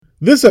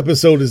This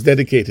episode is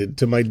dedicated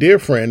to my dear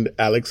friend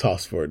Alex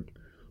Hosford,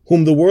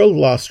 whom the world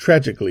lost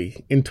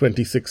tragically in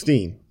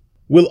 2016.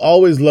 We'll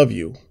always love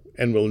you,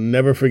 and we'll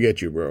never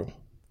forget you, bro.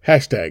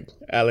 Hashtag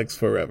Alex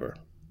Forever.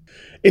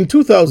 In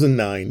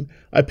 2009,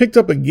 I picked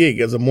up a gig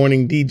as a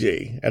morning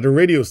DJ at a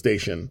radio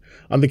station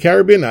on the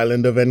Caribbean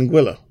island of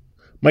Anguilla.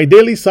 My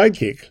daily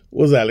sidekick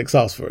was Alex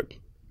Hosford.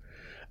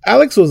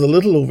 Alex was a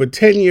little over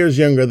 10 years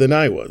younger than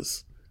I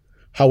was.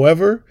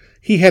 However,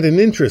 he had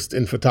an interest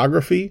in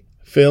photography,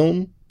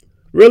 film,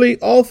 really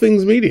all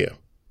things media.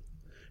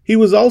 He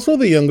was also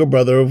the younger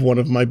brother of one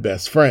of my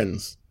best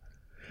friends.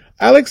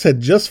 Alex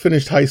had just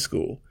finished high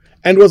school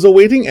and was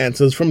awaiting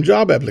answers from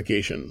job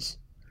applications.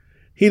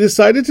 He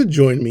decided to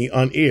join me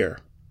on air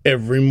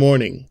every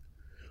morning.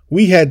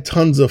 We had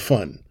tons of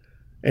fun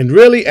and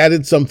really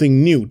added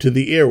something new to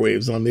the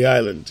airwaves on the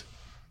island.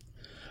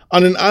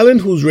 On an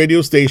island whose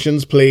radio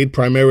stations played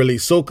primarily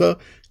soca,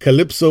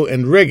 calypso,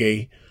 and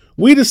reggae,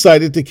 we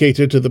decided to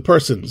cater to the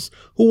persons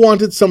who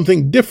wanted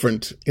something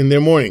different in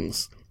their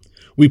mornings.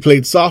 We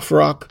played soft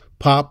rock,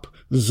 pop,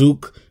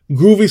 zouk,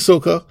 groovy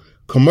soca,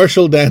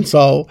 commercial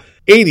dancehall,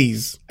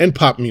 80s, and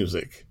pop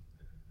music.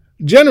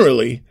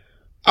 Generally,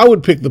 I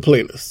would pick the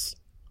playlists.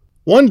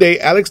 One day,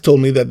 Alex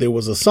told me that there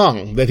was a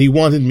song that he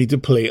wanted me to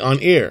play on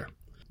air.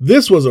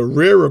 This was a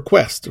rare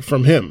request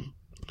from him.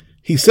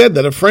 He said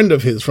that a friend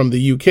of his from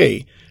the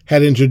UK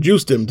had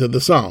introduced him to the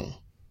song.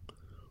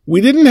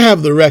 We didn't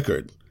have the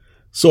record,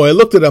 so I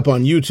looked it up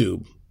on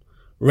YouTube,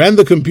 ran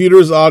the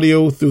computer's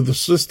audio through the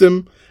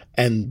system,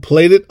 and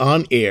played it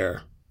on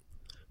air.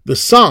 The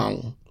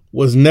song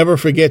was Never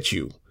Forget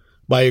You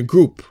by a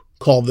group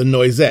called the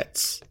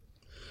Noisettes.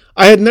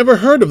 I had never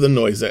heard of the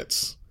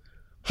Noisettes.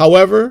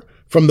 However,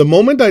 from the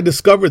moment I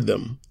discovered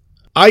them,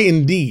 I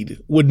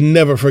indeed would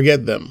never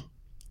forget them.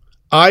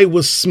 I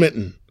was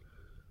smitten.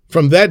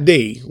 From that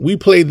day, we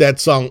played that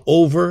song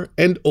over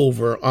and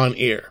over on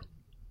air.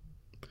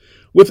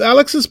 With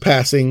Alex's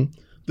passing,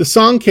 the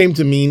song came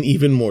to mean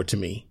even more to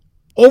me.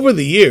 Over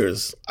the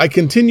years, I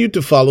continued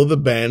to follow the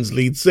band's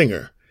lead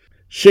singer,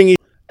 Shingy,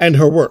 and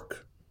her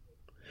work.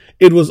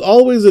 It was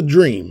always a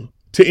dream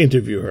to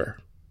interview her.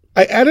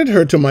 I added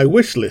her to my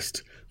wish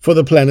list for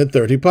the Planet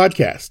 30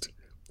 podcast.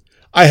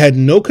 I had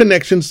no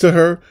connections to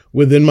her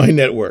within my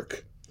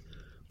network.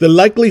 The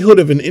likelihood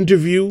of an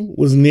interview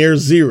was near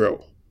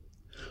zero.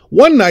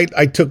 One night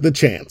I took the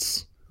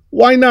chance.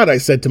 Why not, I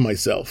said to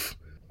myself.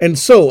 And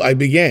so I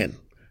began.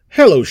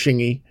 Hello,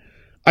 Shingy.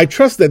 I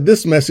trust that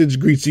this message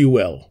greets you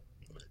well. ...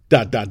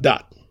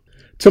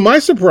 To my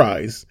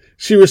surprise,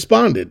 she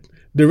responded,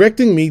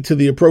 directing me to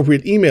the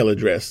appropriate email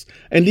address,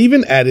 and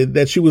even added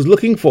that she was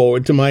looking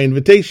forward to my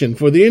invitation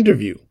for the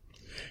interview.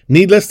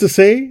 Needless to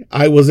say,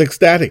 I was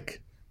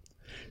ecstatic.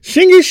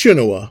 Shingy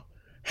Shunawa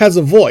has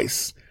a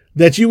voice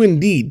that you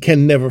indeed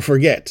can never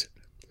forget.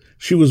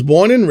 She was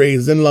born and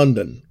raised in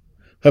London.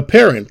 Her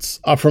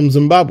parents are from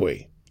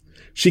Zimbabwe.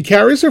 She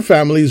carries her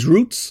family's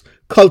roots,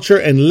 culture,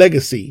 and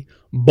legacy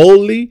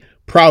boldly,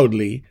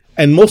 proudly,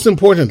 and most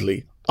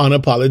importantly,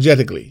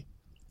 unapologetically.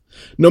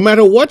 No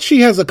matter what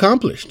she has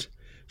accomplished,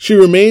 she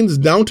remains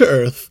down to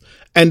earth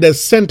and as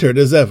centered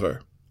as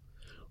ever.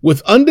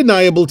 With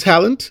undeniable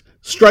talent,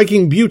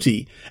 striking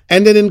beauty,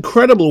 and an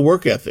incredible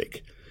work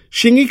ethic,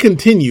 Shingy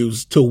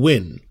continues to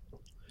win.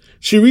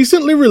 She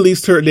recently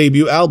released her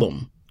debut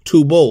album,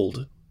 Too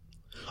Bold,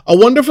 a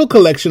wonderful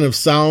collection of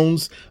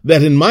sounds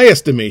that, in my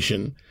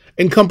estimation,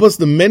 encompass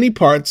the many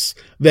parts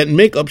that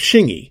make up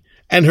Shingy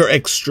and her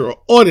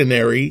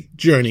extraordinary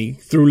journey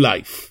through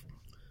life.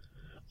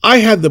 I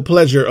had the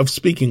pleasure of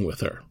speaking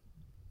with her.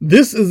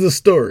 This is the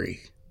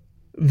story,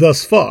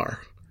 thus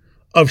far,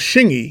 of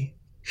Shingy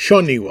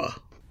Shoniwa.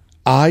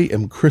 I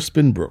am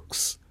Crispin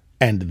Brooks,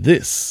 and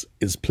this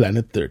is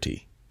Planet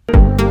 30.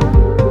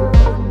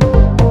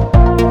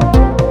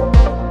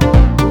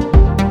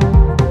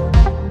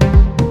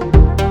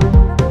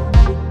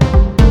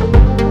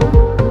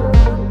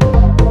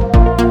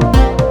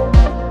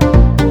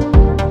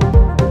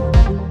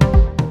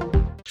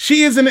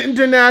 She is an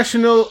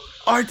international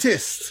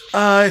artist,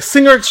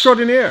 singer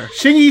extraordinaire,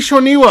 Shingy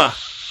Shoniwa.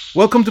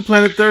 Welcome to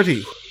Planet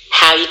 30.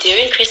 How are you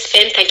doing,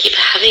 Crispin? Thank you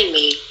for having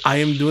me. I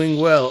am doing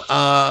well.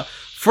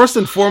 First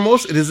and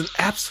foremost, it is an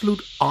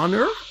absolute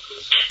honor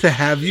to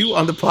have you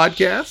on the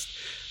podcast.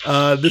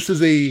 This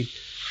is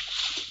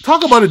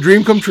talk about a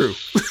dream come true.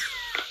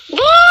 Woo!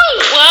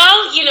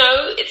 Well, you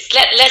know,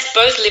 let's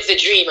both live the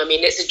dream. I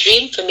mean, it's a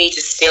dream for me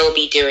to still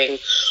be doing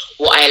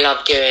what I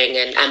love doing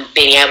and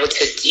being able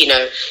to,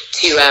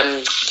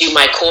 do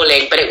my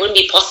calling. But it wouldn't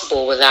be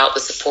possible without the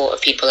support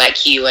of people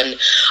like you. And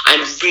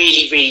I'm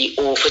really, really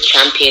all for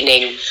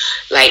championing,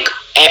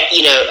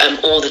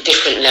 all the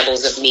different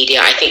levels of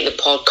media. I think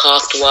the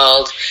podcast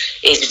world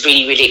is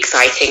really, really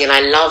exciting. And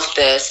I love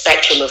the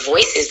spectrum of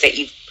voices that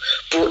you've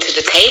brought to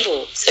the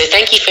table. So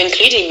thank you for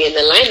including me in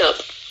the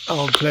lineup.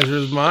 Oh, pleasure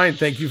is mine.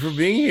 Thank you for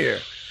being here.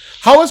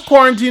 How has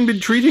quarantine been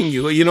treating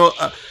you?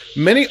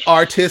 Many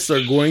artists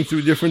are going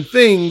through different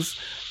things.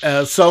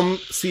 Some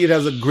see it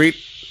as a great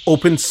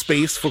open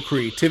space for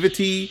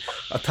creativity,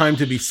 a time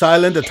to be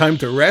silent, a time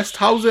to rest?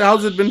 How's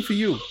it been for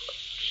you?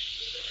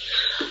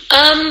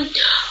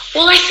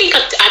 Well, I think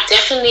I've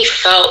definitely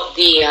felt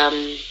the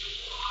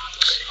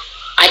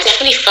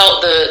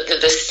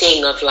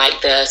sting of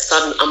like the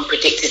sudden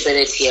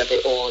unpredictability of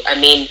it all. I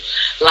mean,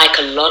 like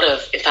a lot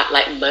of, in fact,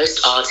 like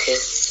most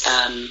artists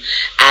and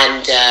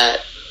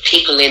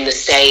people in the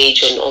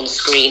stage and on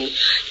screen,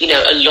 you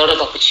know, a lot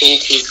of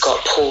opportunities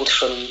got pulled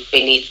from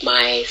beneath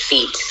my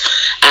feet.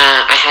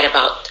 I had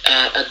about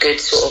a good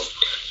sort of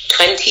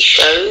 20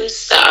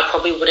 shows that I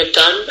probably would have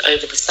done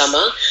over the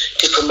summer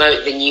to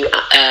promote the new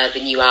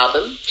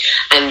album,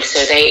 and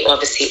so they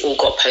obviously all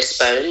got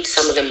postponed.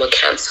 Some of them were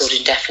cancelled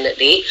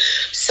indefinitely.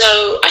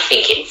 So I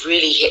think it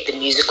really hit the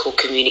musical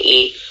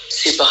community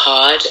super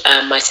hard.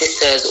 My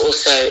sister is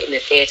also in the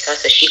theatre,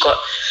 so she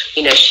got,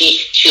 you know,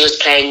 she was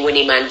playing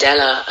Winnie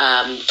Mandela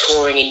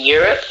touring in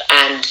Europe,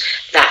 and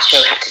that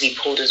show had to be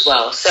pulled as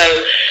well. So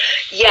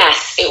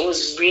yes, it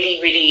was really,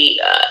 really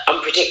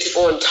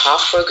unpredictable and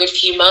tough for a good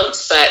few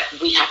months, but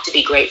we have to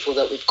be grateful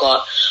that we've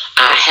got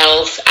our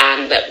health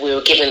and that we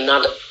were given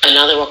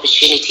another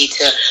opportunity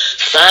to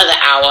further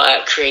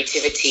our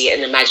creativity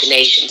and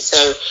imagination.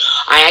 So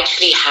I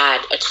actually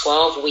had a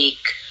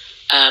 12-week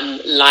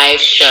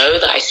live show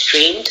that I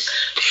streamed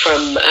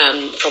from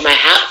my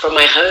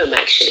home,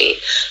 actually.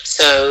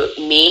 So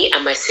me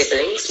and my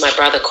siblings, my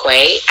brother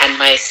Quay and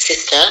my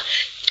sister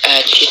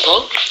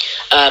Chipo,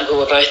 who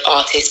were both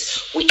artists,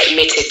 we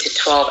committed to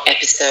 12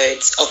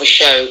 episodes of a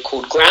show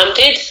called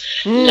Grounded,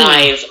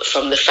 live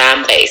from the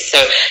fan base. So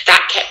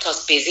that kept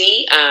us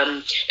busy.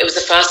 It was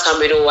the first time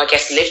we'd all, I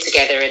guess, lived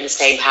together in the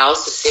same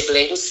house as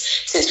siblings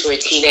since we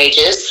were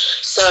teenagers.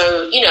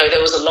 So, you know,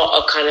 there was a lot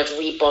of kind of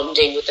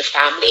rebonding with the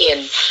family,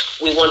 and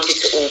we wanted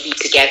to all be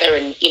together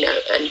and, you know,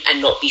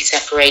 and not be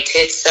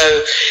separated.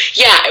 So,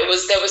 yeah,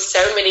 there was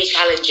so many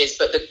challenges,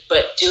 but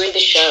doing the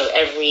show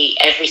every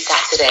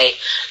Saturday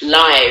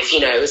live, you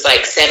know, it was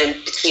like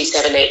between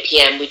 7 and 8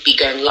 p.m. we'd be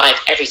going live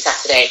every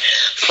Saturday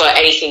for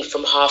anything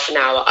from half an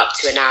hour up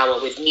to an hour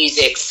with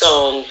music,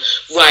 song,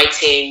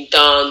 writing,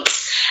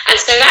 dance. And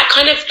so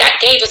that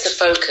gave us a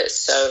focus.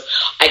 So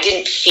I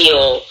didn't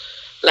feel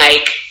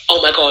like,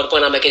 oh my God,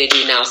 what am I going to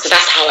do now? So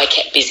that's how I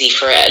kept busy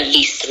for at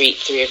least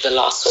three of the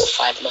last sort of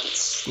 5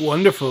 months.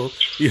 Wonderful.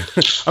 Yeah,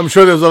 I'm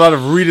sure there was a lot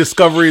of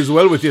rediscovery as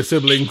well with your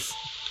siblings.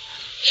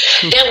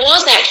 There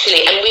was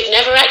actually, and we've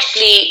never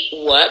actually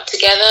worked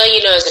together,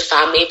 you know, as a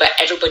family, but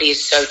everybody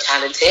is so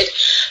talented.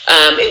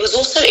 It was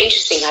also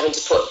interesting having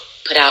to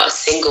put out a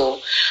single,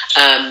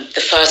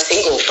 the first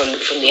single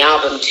from the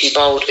album, Too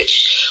Bold,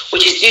 which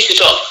is due to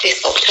drop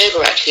this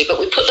October actually, but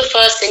we put the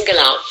first single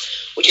out,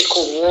 which is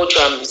called War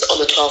Drums, on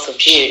the 12th of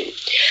June.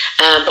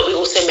 But we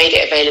also made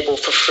it available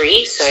for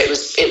free, so it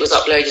was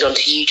uploaded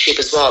onto YouTube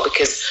as well,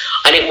 because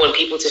I didn't want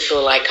people to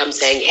feel like I'm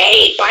saying,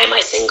 hey, buy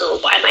my single,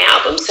 buy my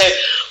album. So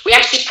we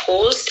actually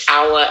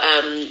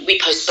we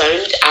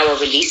postponed our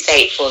release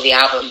date for the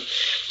album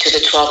to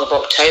the 12th of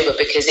October,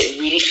 because it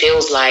really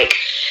feels like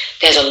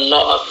there's a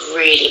lot of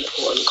really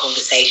important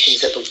conversations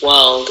that the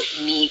world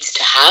needs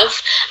to have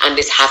and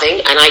is having,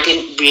 and I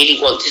didn't really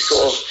want to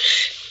sort of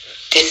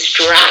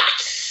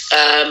distract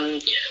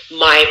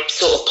my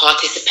sort of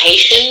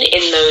participation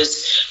in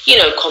those, you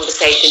know,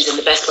 conversations in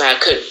the best way I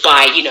could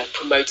by, you know,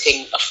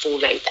 promoting a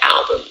full-length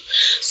album.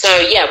 So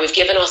yeah, we've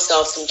given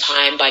ourselves some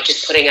time by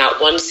just putting out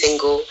one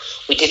single.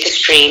 We did the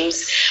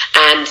streams,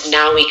 and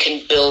now we can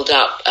build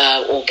up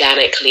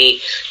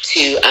organically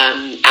to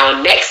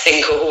our next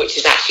single, which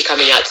is actually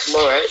coming out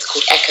tomorrow. It's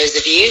called Echoes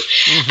of You.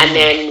 And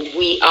then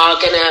we are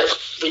going to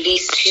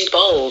release Too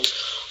Bold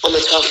on the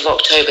 12th of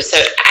October.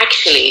 So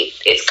actually,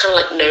 it's kind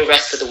of like no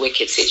rest for the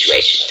wicked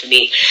situation for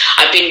me.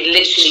 I've been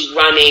literally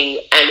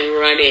running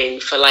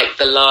for like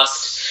the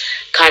last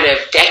kind of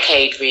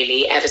decade,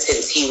 really, ever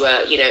since you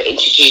were, you know,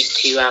 introduced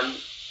to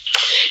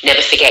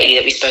Never Forget You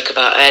that we spoke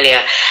about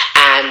earlier.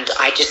 And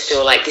I just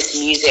feel like this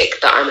music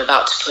that I'm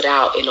about to put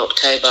out in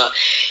October,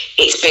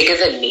 it's bigger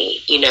than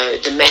me. You know,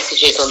 the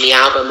messages on the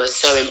album are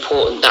so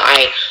important that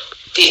I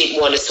didn't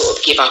want to sort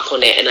of give up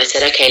on it, and I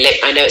said, okay, look,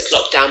 I know it's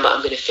locked down, but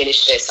I'm going to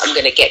finish this. I'm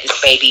going to get this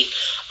baby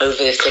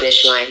over the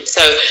finish line.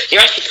 So you're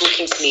actually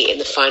talking to me in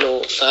the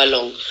final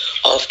furlong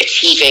of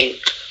achieving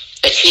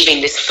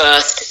this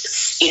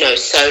first, you know,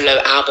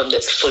 solo album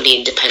that's fully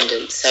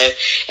independent. So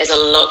there's a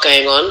lot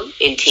going on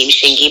in Team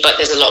Shingi, but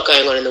there's a lot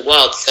going on in the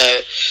world.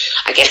 So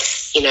I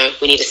guess, you know,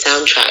 we need a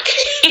soundtrack.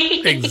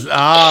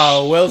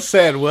 Well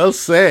said, well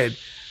said.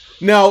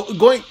 Now,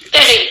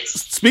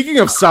 speaking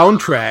of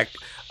soundtrack,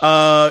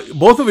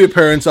 both of your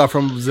parents are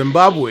from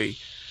Zimbabwe.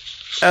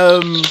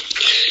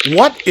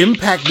 What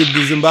impact did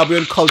the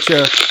Zimbabwean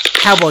culture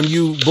have on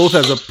you, both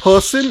as a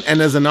person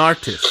and as an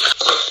artist?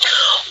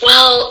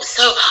 Well,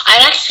 so I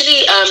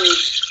actually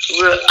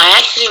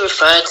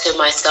refer to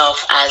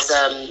myself as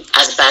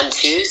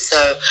Bantu.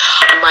 So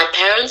my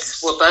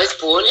parents were both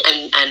born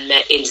and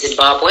met in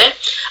Zimbabwe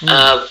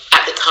at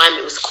at the time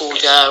it was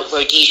called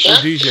Rhodesia.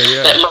 Rhodesia,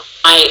 yeah. But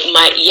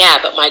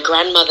but my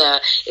grandmother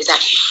is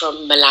actually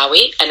from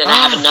Malawi, and then I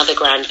have another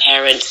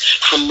grandparent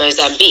from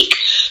Mozambique.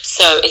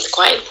 So it's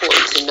quite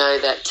important to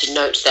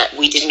note that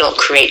we did not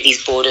create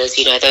these borders.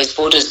 You know, those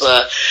borders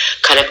were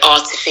kind of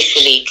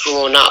artificially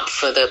drawn up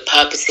for the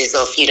purposes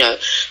of, you know,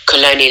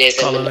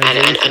 colonialism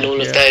and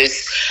all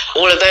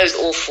of those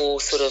awful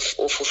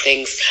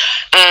things.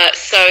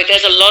 So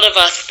there's a lot of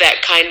us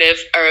that kind of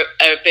are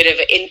a bit of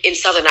in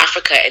Southern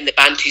Africa, in the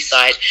Bantu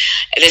side.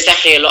 There's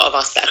definitely a lot of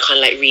us that are kind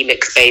of like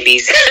remix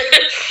babies.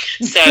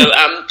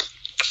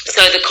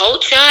 So the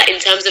culture, in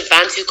terms of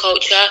Bantu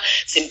culture,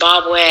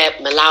 Zimbabwe,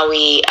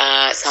 Malawi,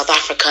 South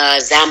Africa,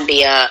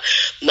 Zambia,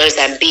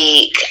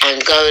 Mozambique,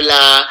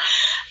 Angola,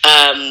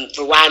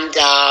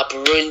 Rwanda,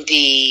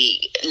 Burundi,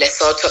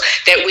 Lesotho,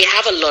 that we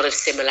have a lot of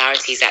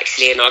similarities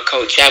actually in our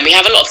culture, and we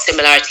have a lot of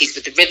similarities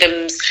with the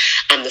rhythms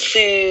and the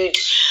food.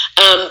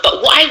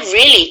 But what I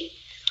really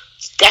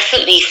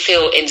definitely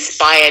feel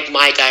inspired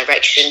my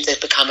direction to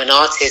become an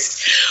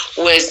artist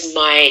was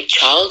my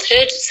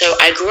childhood. So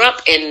I grew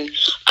up in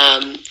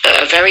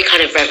a very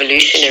kind of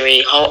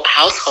revolutionary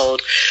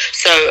household.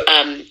 So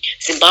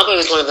Zimbabwe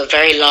was one of the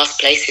very last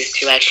places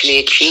to actually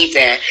achieve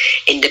their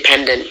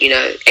independence.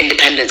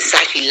 It's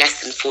actually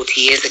less than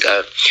 40 years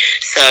ago.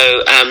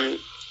 So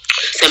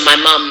my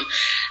mum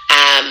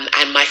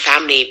and my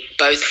family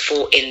both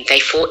fought in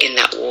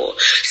that war.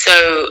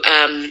 So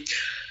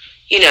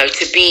you know,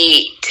 to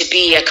be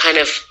a kind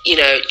of, you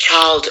know,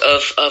 child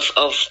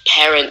of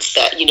parents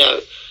that, you know,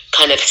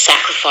 kind of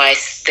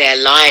sacrifice their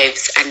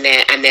lives and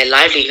their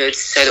livelihoods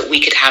so that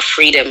we could have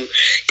freedom,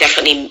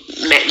 definitely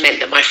meant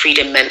that my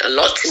freedom meant a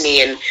lot to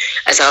me, and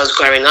as I was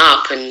growing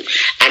up, and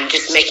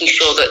just making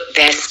sure that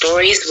their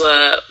stories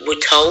were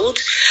told.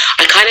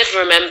 I kind of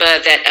remember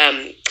that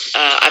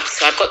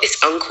I've got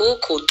this uncle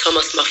called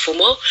Thomas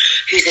Mafumo,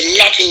 who's a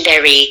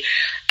legendary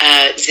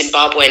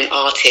Zimbabwean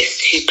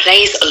artist who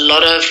plays a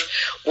lot of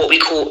what we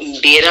call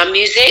mbira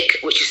music,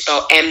 which is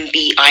spelled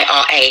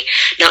M-B-I-R-A.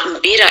 Now,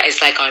 mbira is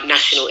like our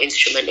national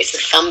instrument. It's a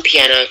thumb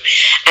piano,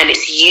 and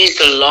it's used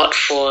a lot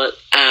for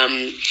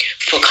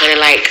kind of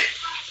like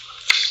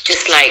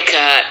just like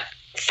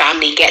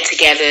family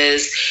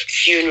get-togethers,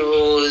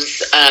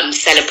 funerals,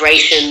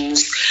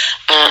 celebrations,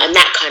 and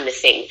that kind of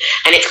thing.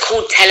 And it's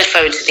called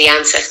Telephone to the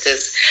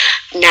Ancestors.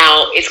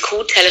 Now, it's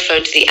called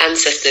Telephone to the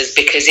Ancestors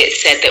because it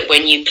said that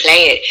when you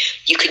play it,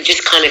 you can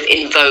just kind of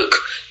invoke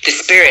the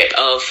spirit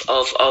of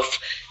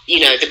you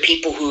know, the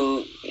people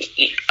who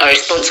are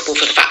responsible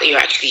for the fact that you're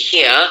actually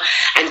here,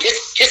 and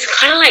just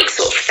kind of like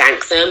sort of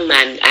thank them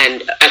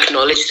and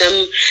acknowledge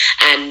them,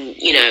 and,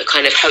 you know,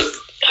 kind of hope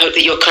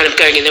that you're kind of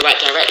going in the right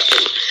direction.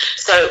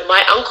 So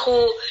my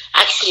uncle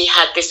actually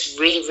had this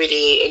really,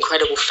 really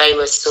incredible,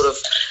 famous sort of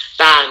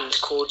band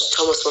called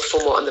Thomas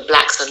Mafumo and the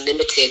Blacks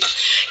Unlimited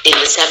in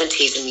the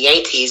 70s and the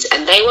 80s,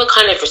 and they were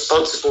kind of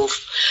responsible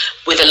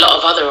with a lot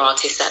of other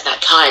artists at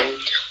that time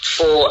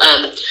for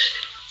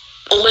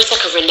almost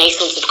like a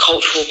renaissance of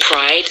cultural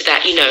pride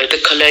that, you know, the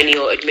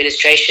colonial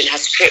administration had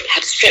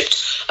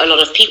stripped a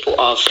lot of people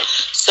of.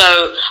 So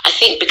I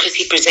think because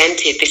he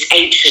presented this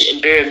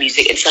ancient mbira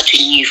music in such a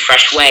new,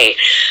 fresh way,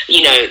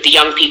 you know, the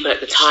young people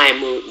at the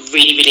time were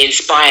really, really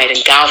inspired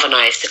and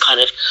galvanized to kind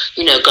of,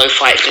 you know, go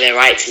fight for their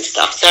rights and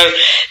stuff. So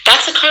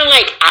that's a kind of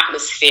like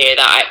atmosphere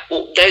that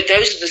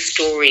those are the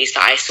stories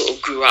that I sort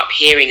of grew up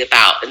hearing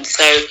about. And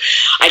so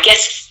I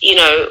guess, you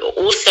know,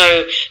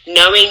 also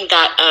knowing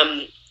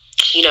that,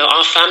 you know,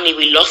 our family,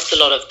 we lost a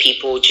lot of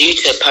people due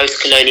to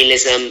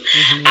post-colonialism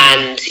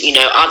and, you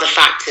know, other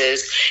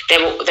factors. There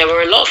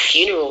were a lot of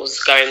funerals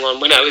going on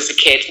when I was a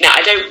kid. Now,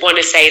 I don't want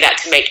to say that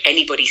to make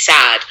anybody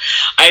sad.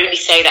 I only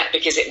say that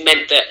because it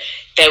meant that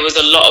there was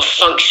a lot of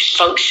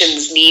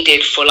functions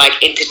needed for,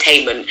 like,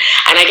 entertainment.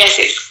 And I guess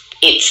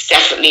it's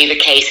definitely the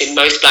case in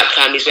most Black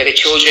families where the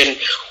children,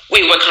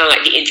 we were kind of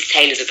like the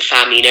entertainers of the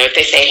family, you know. If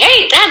they say,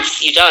 hey,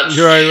 dance, you dance.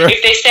 Right.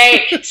 If they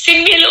say,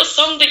 sing me a little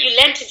song that you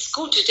learnt in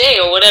school today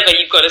or whatever,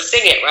 you've got to sing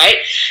it, right?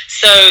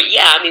 So,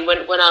 yeah, I mean,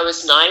 when I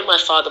was 9, my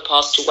father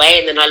passed away,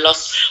 and then I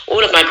lost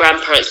all of my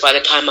grandparents by the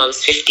time I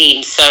was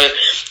 15. So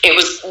it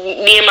was,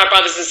 me and my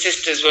brothers and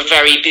sisters were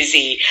very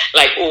busy,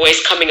 like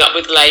always coming up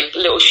with like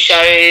little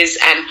shows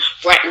and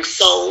writing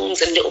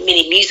songs and little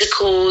mini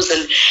musicals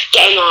and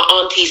getting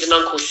our aunties and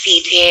uncles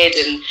seated.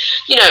 And,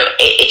 you know,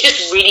 it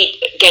just really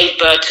gave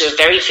birth to a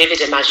very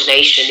vivid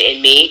imagination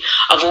in me.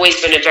 I've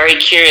always been a very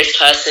curious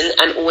person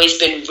and always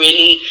been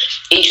really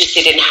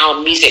interested in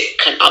how music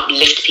can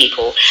uplift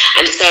people.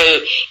 And so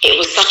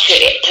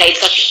it played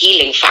such a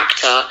healing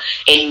factor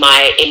in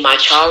my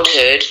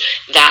childhood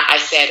that I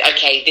said,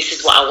 okay, this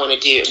is what I want to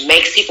do. It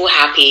makes people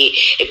happy,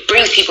 it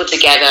brings people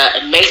together,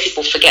 it makes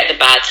people forget the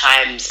bad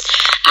times,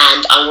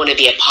 and I want to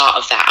be a part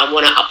of that. I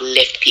want to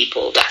uplift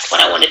people. That's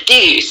what I want to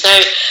do. So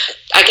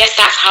I guess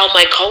that's how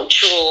my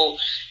cultural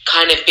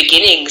kind of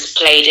beginnings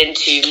played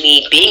into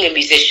me being a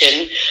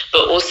musician,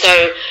 but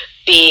also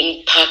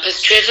being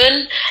purpose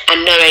driven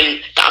and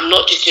knowing that I'm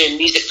not just doing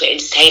music for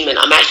entertainment.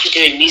 I'm actually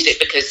doing music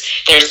because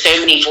there are so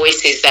many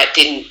voices that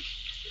didn't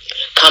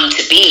come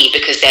to be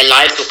because their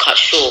lives were cut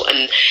short.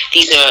 And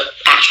these are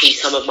actually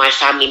some of my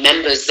family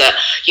members that,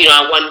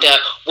 I wonder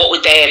what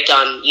would they have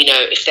done,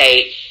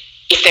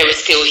 if they were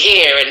still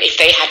here, and if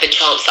they had the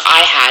chance that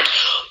I had,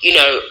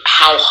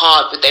 how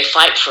hard would they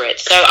fight for it?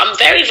 So I'm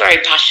very,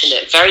 very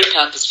passionate, very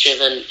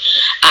purpose-driven,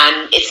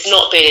 and it's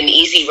not been an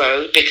easy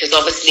road because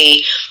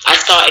obviously I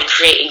started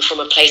creating from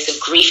a place of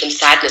grief and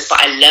sadness,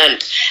 but I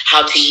learned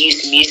how to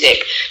use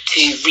music to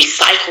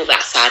recycle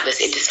that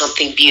sadness into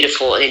something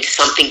beautiful and into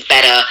something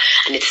better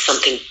and into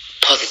something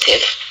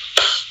positive.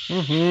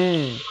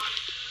 Mm-hmm.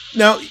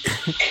 Now,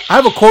 I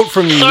have a quote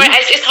from you. Sorry,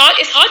 it's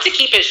hard to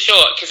keep it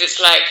short because it's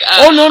like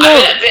no. I'm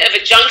at a bit of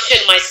a junction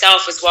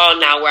myself as well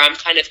now, where I'm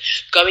kind of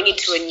going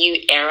into a new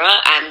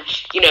era, and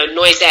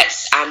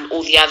Noisettes and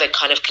all the other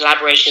kind of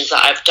collaborations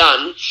that I've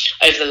done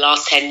over the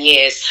last 10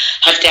 years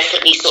have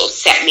definitely sort of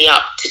set me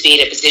up to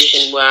be in a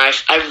position where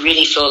I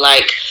really feel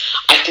like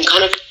I can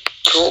kind of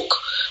talk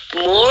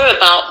more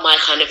about my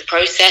kind of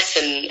process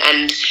and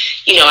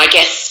I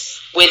guess.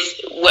 When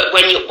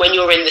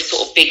you're in the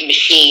sort of big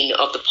machine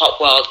of the pop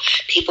world,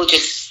 people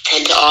just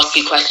tend to ask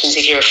you questions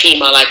if you're a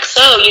female, like,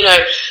 so,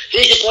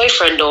 who's your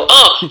boyfriend, or,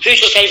 who's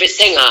your favorite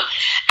singer?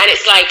 And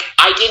it's like,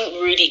 I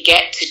didn't really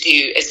get to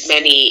do as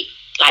many,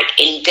 like,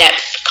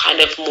 in-depth, kind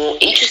of more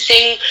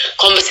interesting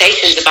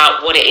conversations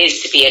about what it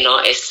is to be an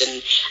artist.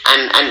 And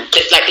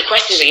like, the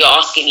questions that you're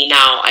asking me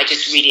now, I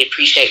just really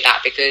appreciate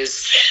that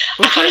because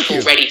I kind of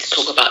feel ready to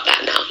talk about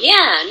that now.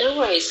 Yeah, no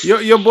worries.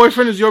 Your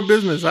boyfriend is your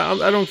business.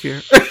 I don't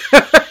care.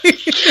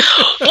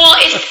 Well,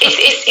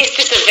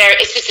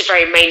 it's just a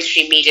very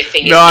mainstream media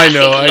thing. No, I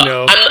know.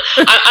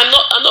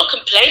 I'm not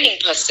complaining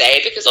per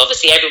se because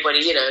obviously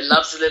everybody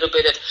loves a little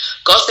bit of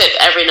gossip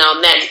every now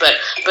and then. But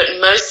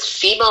most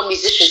female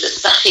musicians,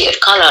 especially of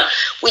color,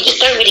 we just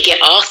don't really get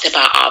asked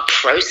about our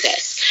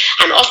process.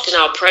 And often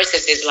our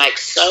process is like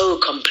so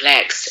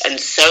complex and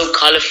so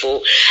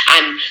colorful,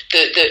 and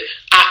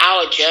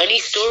our journey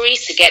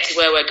stories to get to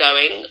where we're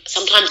going,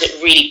 sometimes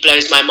it really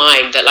blows my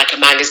mind that like a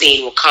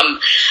magazine will come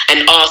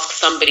and ask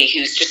somebody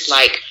who's just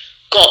like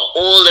got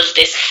all of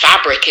this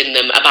fabric in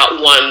them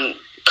about one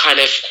kind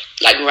of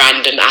like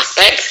random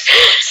aspect.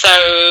 So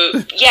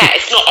yeah,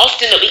 it's not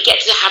often that we get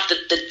to have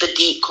the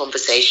deep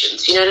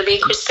conversations. You know what I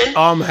mean, Crispin?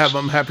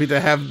 I'm happy to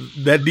have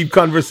that deep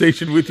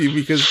conversation with you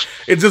because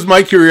it's just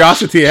my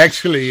curiosity,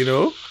 actually.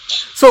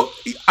 So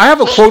I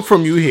have a quote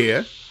from you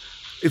here.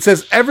 It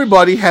says,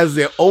 everybody has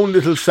their own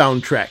little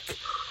soundtrack.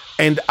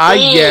 And I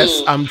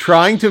guess I'm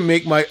trying to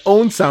make my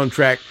own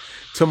soundtrack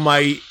to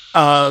my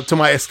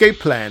escape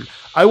plan.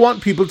 I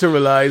want people to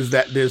realize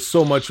that there's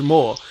so much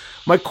more.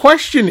 My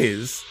question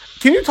is,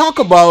 can you talk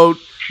about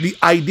the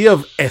idea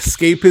of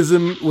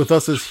escapism with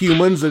us as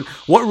humans, and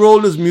what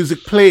role does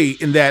music play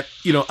in that,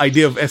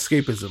 idea of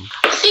escapism?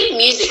 I think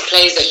music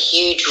plays a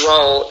huge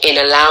role in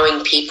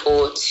allowing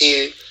people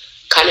to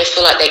kind of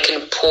feel like they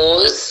can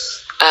pause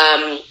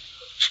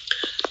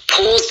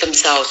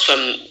themselves from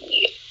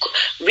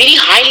really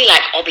highly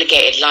like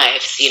obligated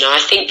lives. I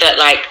think that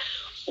like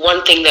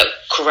one thing that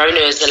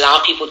Corona has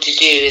allowed people to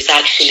do is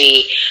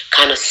actually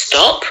kind of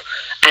stop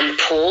and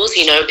pause.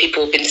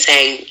 People have been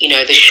saying,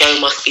 the show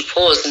must be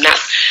paused, and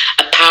that's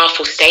a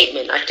powerful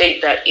statement. I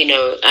think that,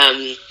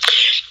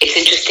 it's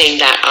interesting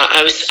that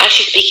I was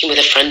actually speaking with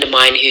a friend of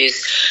mine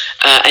who's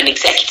an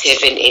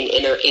executive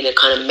in a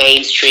kind of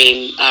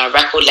mainstream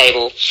record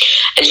label,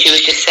 and she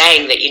was just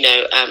saying that,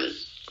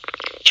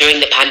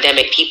 during the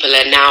pandemic, people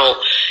are now,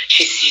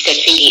 she said,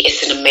 Chingy,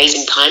 it's an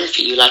amazing time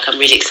for you. Like, I'm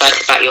really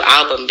excited about your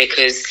album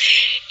because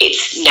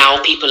it's now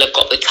people have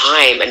got the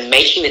time and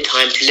making the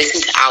time to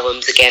listen to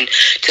albums again,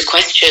 to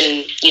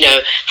question,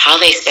 how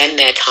they spend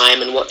their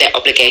time and what their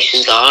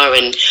obligations are,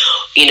 and,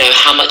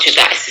 how much of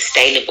that is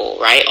sustainable,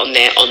 right? On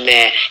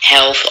their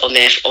health, on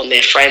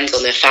their friends,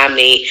 on their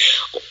family,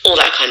 all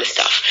that kind of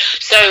stuff.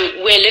 So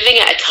we're living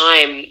at a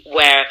time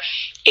where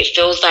it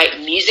feels like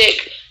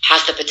music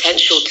has the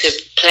potential to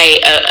play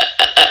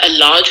a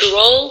larger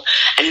role,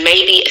 and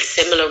maybe a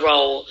similar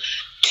role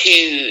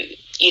to,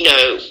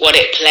 what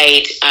it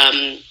played,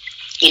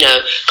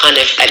 kind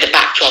of at the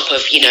backdrop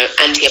of,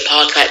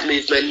 anti-apartheid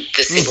movement,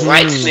 the civil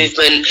rights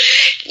movement.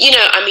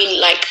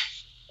 Like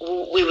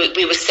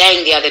we were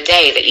saying the other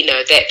day that,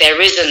 that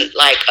there isn't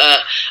like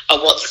a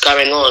what's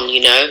going on,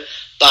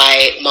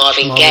 by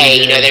Marvin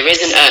Gaye. There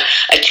isn't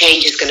a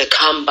Change Is Gonna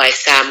Come by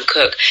Sam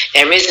Cooke.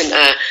 There isn't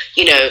a,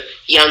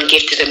 Young,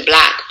 Gifted and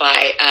Black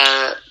by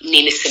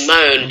Nina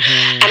Simone.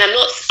 And I'm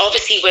not,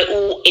 obviously we're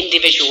all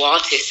individual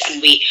artists,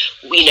 and we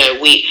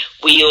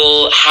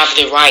all have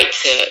the right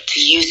to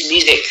use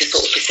music to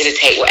sort of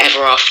facilitate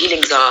whatever our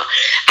feelings are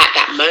at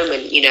that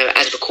moment,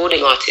 as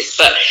recording artists.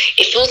 But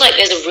it feels like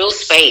there's a real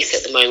space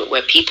at the moment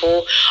where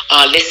people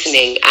are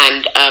listening,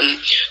 and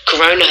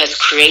Corona has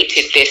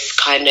created this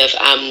kind of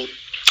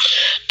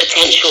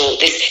potential,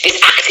 this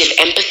active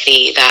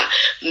empathy that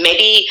maybe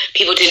maybe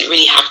people didn't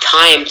really have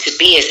time to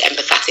be as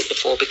empathetic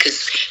before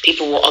because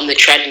people were on the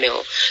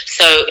treadmill.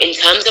 So in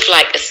terms of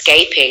like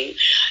escaping,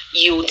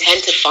 you'll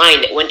tend to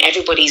find that when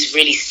everybody's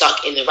really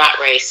stuck in the rat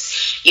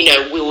race, you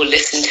know, we will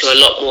listen to a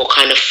lot more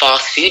kind of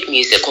fast food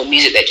music, or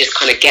music that just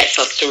kind of gets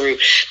us through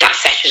that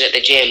session at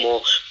the gym,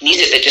 or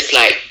music that just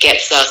like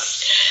gets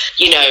us,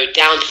 you know,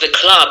 down to the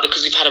club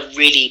because we've had a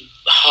really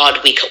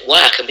hard week at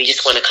work and we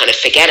just want to kind of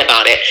forget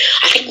about it.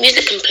 I think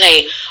music can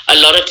play a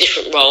lot of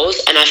different roles,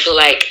 and I feel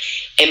like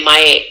in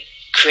my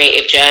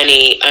creative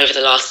journey over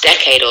the last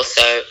decade or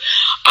so,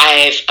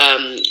 I've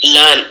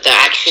learned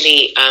that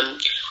actually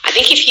I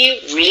think if you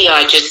really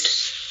are just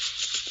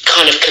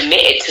kind of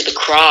committed to the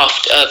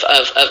craft of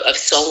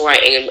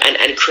songwriting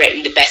and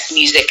creating the best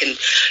music and,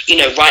 you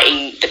know,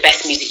 writing the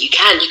best music you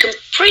can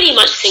pretty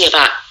much sing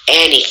about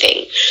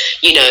anything,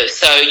 you know.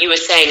 So you were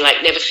saying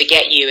like Never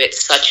Forget You,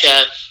 it's such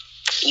a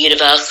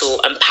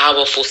universal and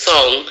powerful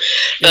song,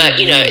 but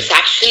you know, it's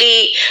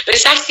actually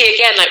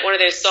again like one of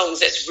those songs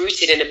that's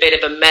rooted in a bit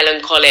of a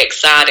melancholic,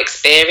 sad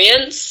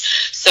experience.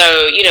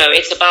 So, you know,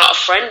 it's about a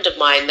friend of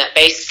mine that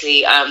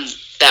basically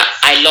that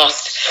I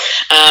lost,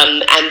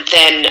 and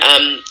then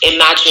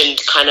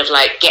imagined kind of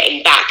like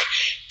getting back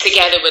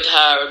together with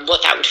her and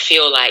what that would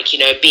feel like, you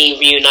know, being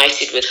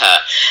reunited with her.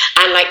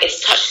 And like,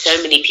 it's touched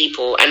so many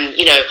people. And,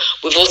 you know,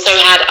 I've also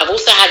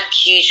had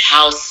huge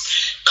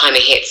house kind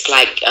of hits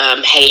like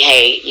Hey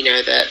Hey, you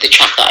know, the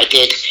track that I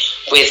did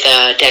with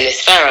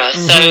Dennis Ferrer.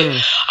 So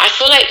I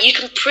feel like you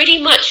can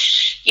pretty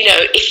much, you know,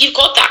 if you've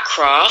got that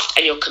craft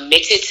and you're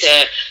committed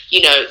to,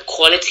 you know,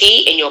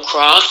 quality in your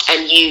craft,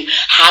 and you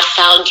have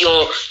found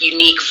your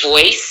unique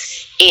voice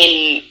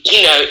in,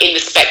 you know, in the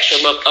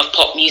spectrum of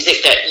pop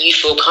music that you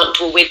feel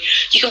comfortable with,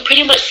 you can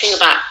pretty much sing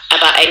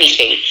about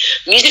anything.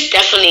 Music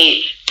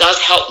definitely does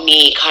help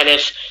me kind of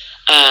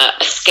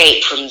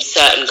escape from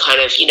certain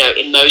kind of, you know,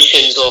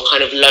 emotions or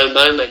kind of low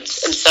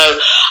moments. And so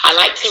I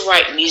like to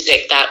write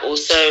music that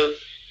also,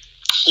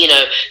 you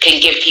know, can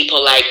give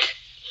people like,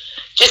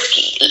 just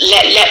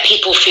let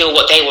people feel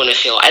what they want to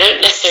feel. I don't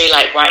necessarily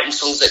like writing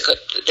songs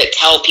that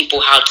tell people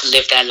how to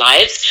live their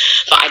lives,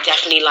 but I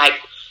definitely like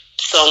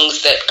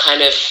songs that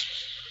kind of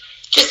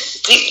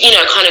just, you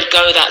know, kind of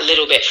go that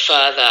little bit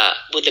further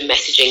with the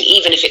messaging,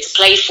 even if it's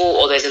playful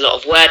or there's a lot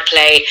of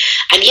wordplay.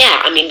 And yeah,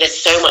 I mean, there's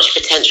so much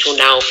potential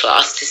now for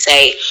us to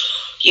say,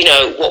 you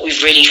know, what we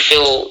really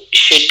feel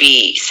should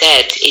be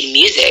said in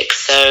music.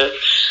 So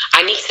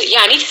I need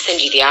to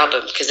send you the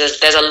album, because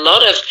there's a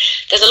lot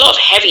of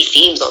heavy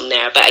themes on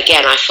there. But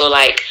again, I feel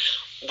like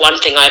one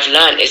thing I've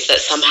learned is that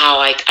somehow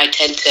I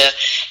tend to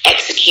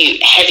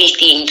execute heavy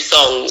themed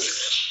songs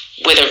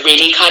with a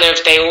really kind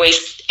of, they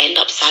always end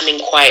up sounding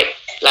quite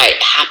like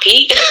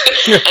happy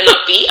and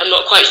upbeat. I'm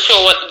not quite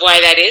sure why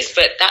that is,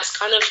 but that's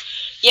kind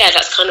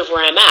of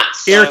where I'm at.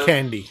 So. Ear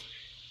candy,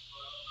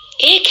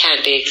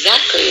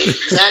 exactly.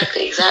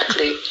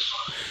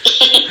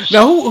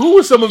 Now, who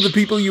were some of the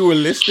people you were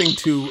listening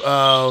to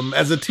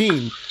as a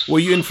teen? Were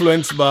you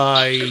influenced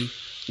by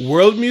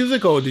world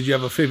music, or did you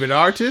have a favorite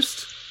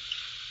artist?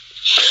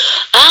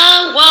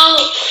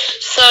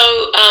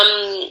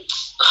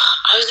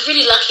 I was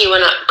really lucky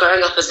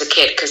growing up as a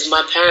kid, because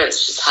my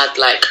parents just had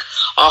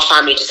our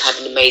family just had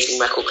an amazing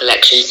record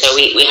collection. So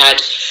we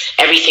had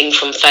everything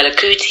from Fela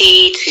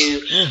Kuti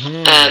to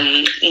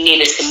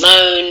Nina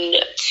Simone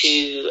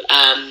to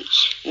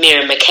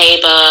Miriam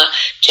Makeba,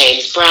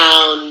 James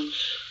Brown,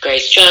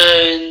 Grace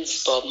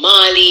Jones, Bob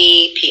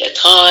Marley, Peter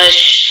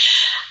Tosh,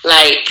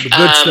 the good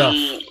stuff.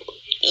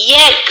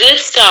 Yeah, good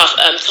stuff.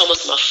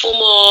 Thomas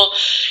Mafumo,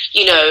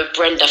 you know,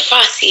 Brenda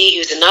Fassie,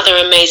 who's another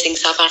amazing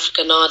South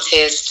African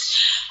artist.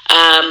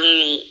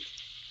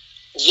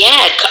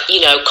 You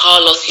know,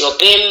 Carlos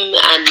Jobim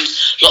and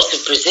lots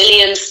of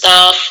Brazilian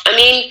stuff. I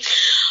mean,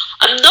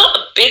 I'm not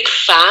a big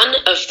fan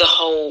of the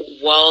whole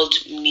world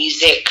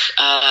music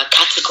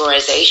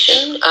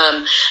categorization,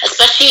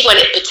 especially when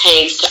it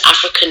pertains to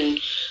African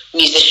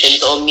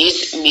musicians or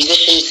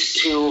musicians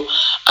who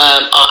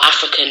are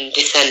African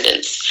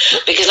descendants,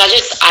 because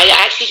I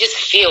actually just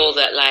feel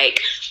that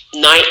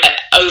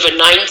over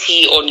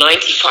 90 or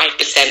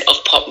 95%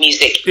 of pop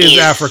music is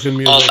African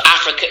music. Of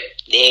Africa,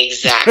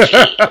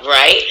 exactly.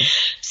 Right.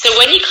 So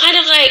when you kind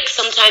of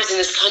sometimes in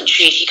this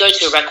country, if you go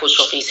to a record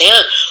shop and you say,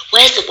 "Oh,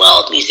 where's the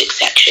world music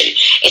section?"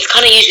 It's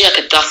kind of usually like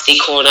a dusty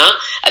corner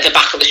at the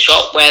back of the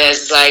shop where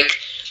there's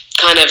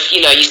kind of, you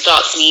know, you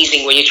start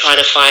sneezing when you're trying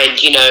to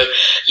find, you know,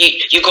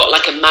 you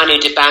got a Manu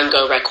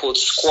Dibango record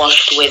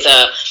squashed with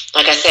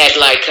like I said,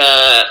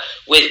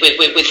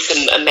 with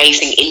some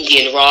amazing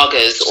Indian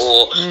ragas,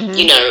 or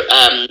you know,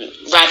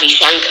 Ravi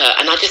Shankar,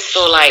 and I just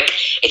feel like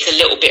it's a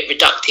little bit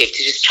reductive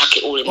to just chuck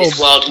it all in this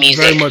world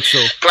music very much so.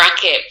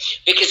 Bracket,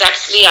 because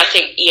actually I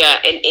think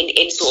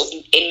in sort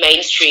of in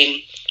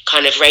mainstream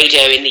kind of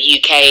radio in the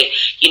UK,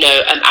 you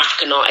know,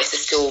 African artists are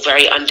still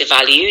very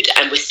undervalued,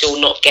 and we're still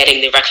not getting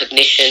the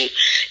recognition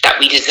that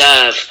we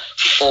deserve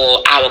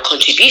for our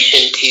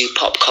contribution to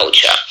pop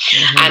culture.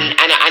 And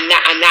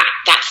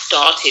that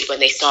started when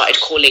they started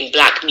calling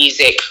black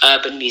music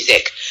urban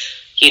music,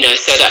 you know,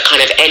 so that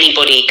kind of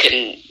anybody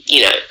can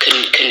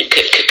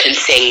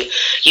writing,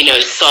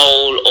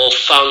 soul or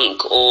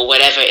funk or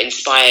whatever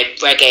inspired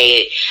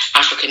reggae,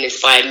 African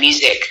inspired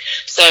music.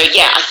 So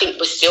yeah, I think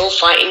we're still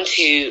fighting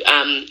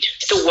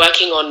still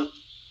working on.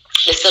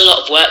 There's still a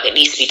lot of work that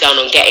needs to be done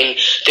on getting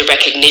the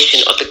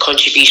recognition of the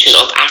contribution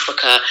of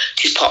Africa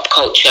to pop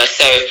culture.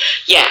 So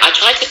yeah, I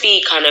try to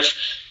be kind of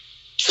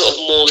sort of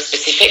more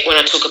specific when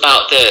I talk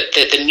about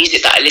the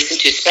music that I listen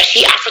to,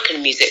 especially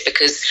African music,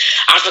 because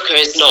Africa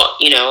is not,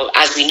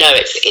 as we know,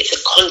 it's a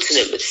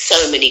continent with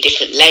so many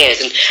different layers,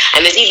 and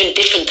there's even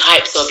different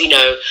types of,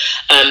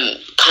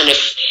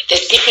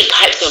 there's different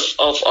types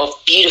of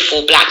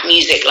beautiful black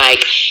music,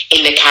 like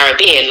in the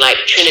Caribbean, like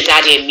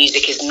Trinidadian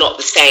music is not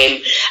the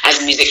same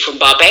as music from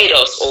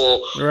Barbados,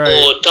 or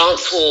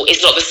dancehall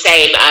is not the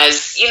same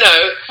as,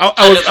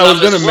 I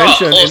was going to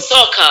mention, or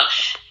soca.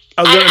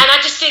 And I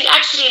just think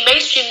actually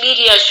mainstream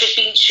media should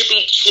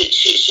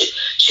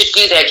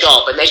do their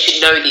job, and they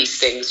should know these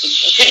things. You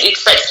shouldn't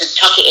expect to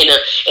chuck it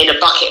in a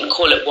bucket and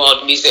call it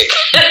world music.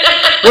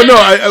 Well, no,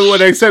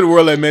 when I said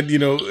world, I meant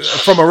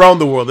from around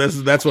the world.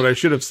 That's what I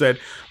should have said.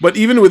 But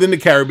even within the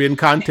Caribbean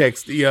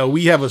context,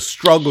 we have a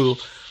struggle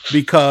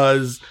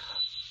because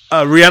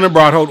Rihanna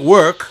brought out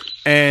Work,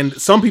 and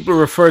some people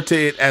refer to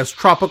it as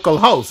tropical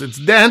house. It's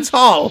dance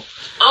hall.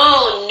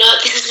 Oh no,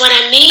 this is what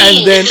I mean.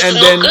 And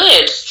then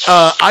good.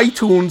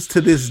 iTunes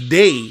to this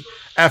day,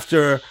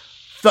 after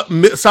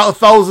hundreds of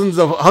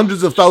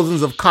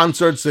thousands of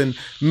concerts and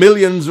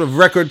millions of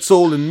records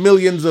sold and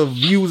millions of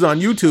views on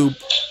YouTube,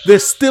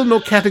 there's still no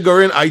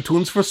category in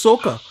iTunes for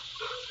soca.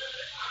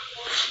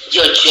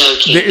 You're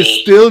joking. There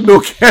is still no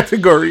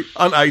category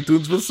on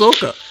iTunes for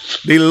soca.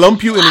 They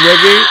lump you in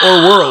reggae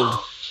or world.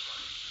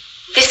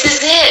 This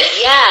is it,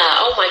 yeah.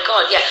 Oh my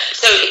God, yeah.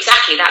 So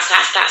exactly, that's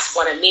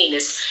what I mean.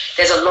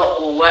 There's a lot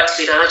more work to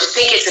be done. I just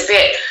think it's a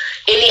bit,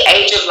 in the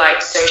age of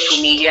like social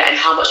media and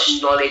how much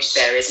knowledge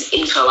there is and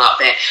info out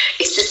there,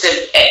 it's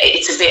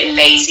a bit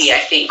lazy, I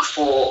think,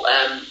 for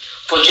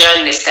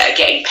journalists that are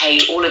getting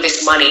paid all of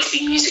this money to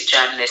be music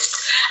journalists.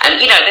 And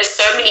there's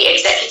so many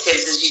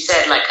executives, as you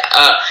said, like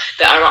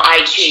that are on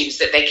iTunes,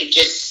 that they could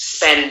just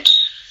spend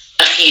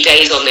a few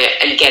days on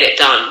it and get it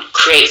done.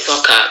 Create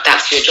soca,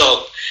 that's your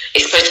job.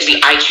 It's supposed to be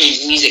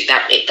iTunes music,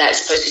 that's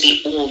supposed to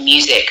be all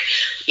music.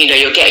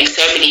 You're getting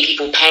so many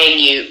people paying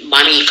you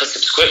money for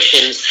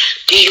subscriptions.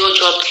 Do your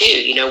job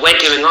too. We're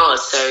doing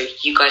ours, so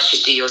you guys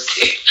should do yours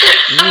too.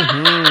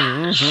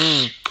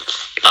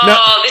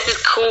 Oh, this is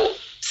cool.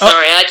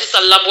 Sorry, I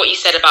love what you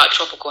said about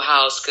tropical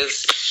house,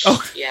 because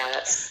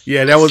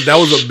that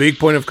was a big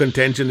point of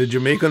contention. The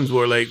Jamaicans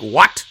were like,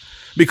 what?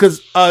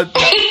 Because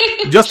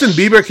Justin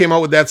Bieber came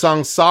out with that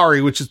song Sorry,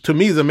 which is, to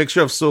me, is a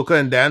mixture of soca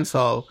and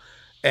dancehall.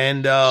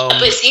 And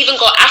but it's even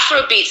got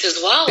Afro beats as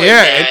well.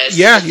 Yeah. This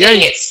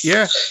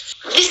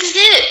is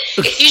it.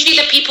 It's usually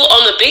the people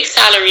on the big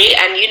salary,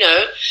 and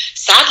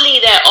sadly,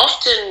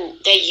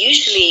 they're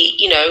usually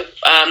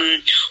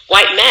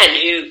white men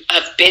who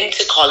have been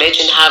to college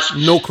and have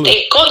no clue.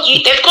 They've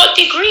got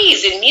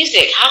degrees in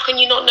music. How can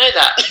you not know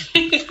that?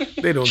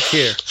 They don't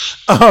care.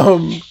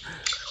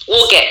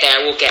 We'll get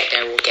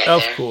there.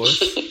 Of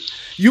course.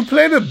 You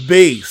play the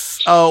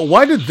bass.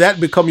 Why did that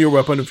become your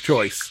weapon of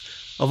choice?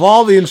 Of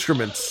all the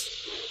instruments.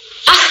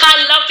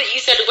 I love that you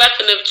said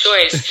weapon of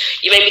choice.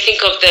 You made me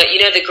think of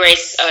the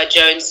Grace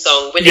Jones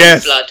song, Winning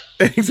Blood.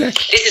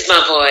 Exactly. This is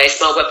my voice,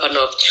 my weapon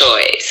of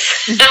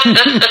choice.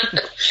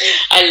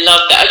 I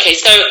love that. Okay,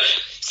 so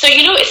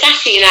it's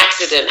actually an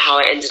accident how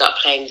I ended up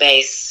playing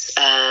bass.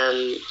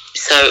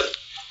 So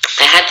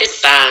I had this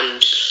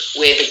band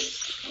with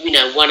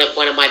one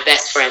of my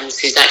best friends,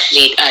 who's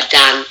actually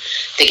Dan,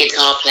 the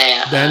guitar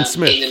player, Dan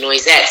Smith, in the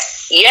Noisettes.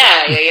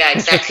 Yeah,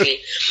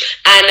 exactly.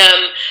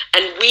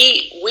 And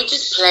we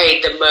just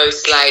played the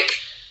most like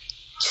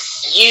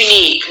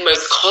unique,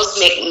 most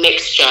cosmic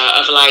mixture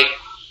of like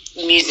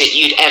music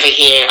you'd ever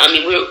hear. I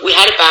mean, we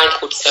had a band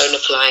called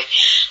Sonafly,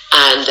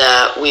 and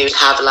we would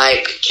have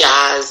like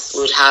jazz,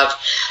 we would have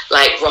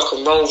like rock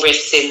and roll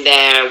riffs in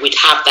there, we'd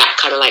have that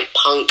kind of like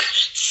punk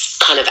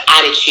kind of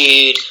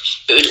attitude,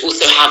 but we'd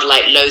also have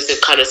like loads of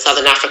kind of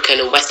Southern African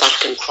and West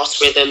African cross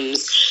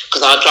rhythms,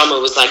 because our drummer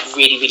was like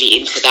really, really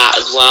into that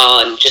as well,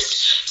 and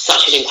just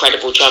such an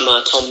incredible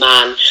drummer, Tom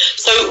Mann.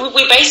 So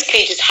we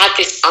basically just had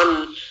this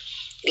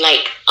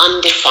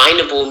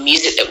undefinable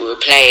music that we were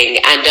playing,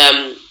 and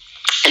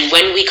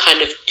when we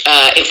kind of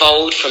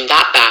evolved from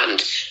that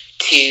band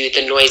to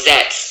the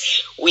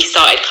Noisettes, we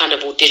started kind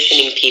of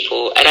auditioning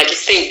people, and I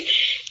just think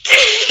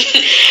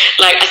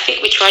I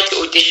think we tried to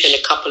audition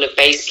a couple of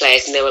bass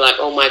players, and they were like,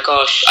 oh my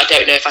gosh, I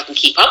don't know if I can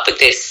keep up with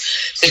this.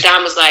 So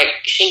Dan was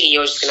like, Shingy,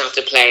 you're just gonna have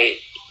to play,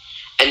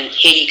 and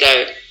here you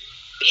go,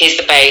 here's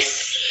the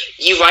bass,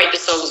 you write the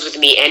songs with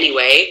me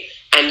anyway,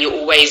 and you're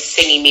always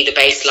singing me the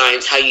bass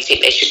lines, how you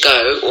think they should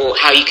go, or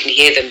how you can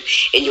hear them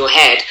in your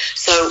head.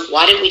 So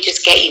why don't we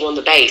just get you on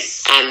the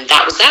bass? And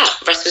that was that.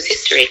 The rest was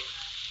history.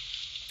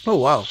 Oh,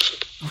 wow.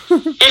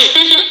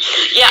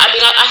 Yeah, I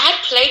mean, I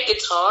had played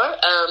guitar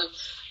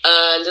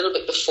a little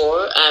bit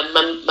before.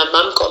 My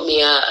mum got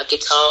me a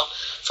guitar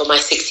for my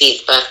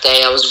 16th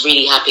birthday. I was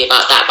really happy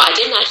about that, but I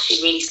didn't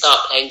actually really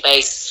start playing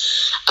bass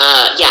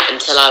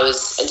until I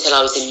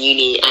was in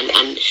uni, and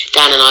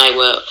Dan and I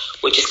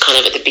were just kind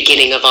of at the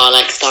beginning of our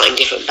like starting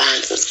different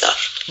bands and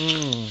stuff.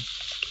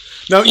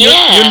 Now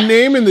your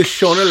name in the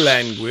Shona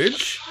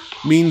language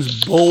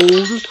means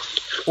bold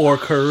or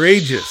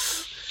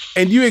courageous,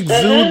 and you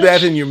exude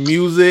that in your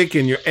music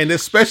and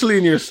especially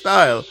in your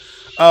style.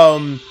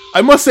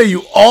 I must say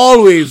you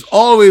always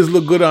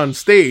look good on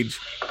stage.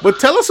 But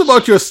tell us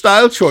about your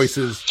style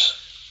choices.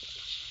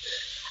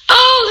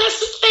 Oh,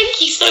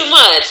 thank you so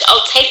much.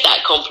 I'll take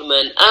that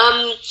compliment.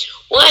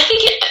 Well, I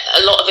think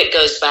a lot of it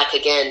goes back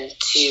again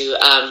to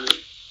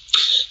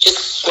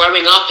just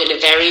growing up in a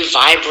very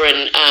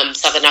vibrant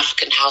Southern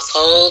African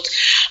household.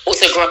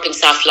 Also grew up in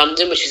South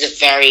London, which is a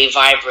very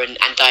vibrant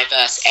and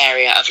diverse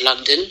area of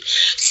London.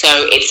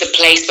 So it's a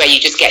place where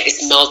you just get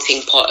this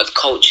melting pot of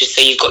culture.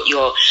 So you've got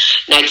your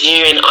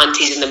Nigerian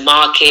aunties in the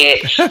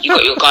market, you've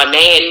got your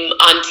Ghanaian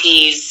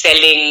aunties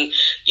selling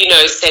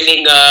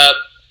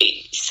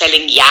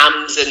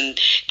yams, and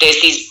there's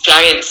these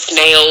giant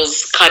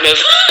snails kind of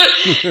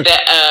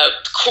that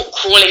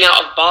crawling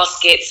out of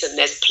baskets, and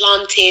there's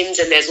plantains,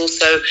 and there's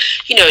also,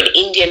 an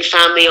Indian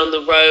family on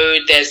the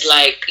road. There's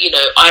I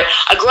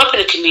grew up in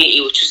a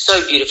community which was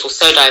so beautiful,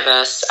 so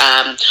diverse.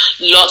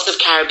 Lots of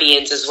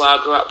Caribbeans as well.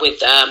 I grew up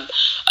with a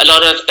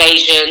lot of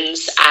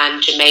Bajans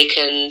and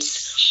Jamaicans,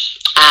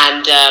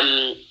 and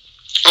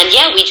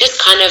yeah, we just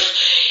kind of,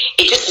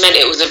 it just meant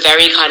it was a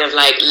very kind of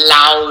like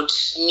loud,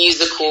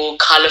 musical,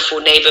 colourful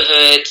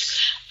neighbourhood.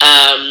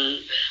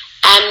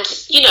 And,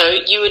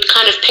 you would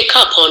kind of pick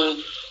up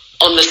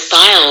on the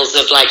styles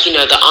of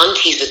the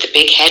aunties with the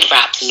big head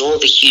wraps and all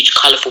the huge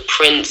colourful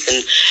prints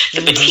and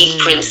the batik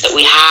prints that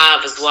we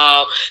have as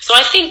well. So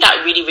I think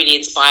that really, really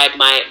inspired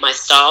my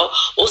style.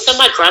 Also,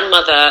 my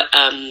grandmother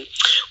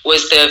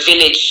was the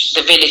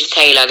village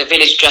tailor, the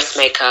village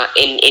dressmaker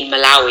in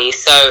Malawi.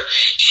 So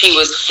she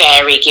was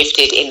very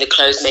gifted in the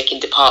clothes making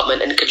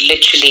department and could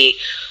literally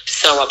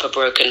sew up a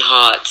broken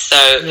heart.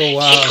 So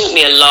She taught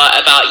me a lot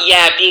about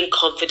being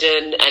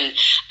confident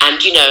and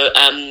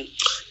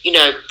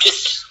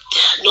just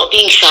not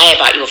being shy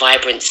about your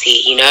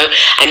vibrancy,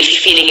 and if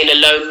you're feeling in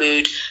a low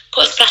mood,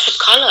 put a splash of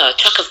colour,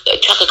 chuck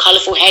a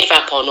colourful head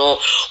wrap on, or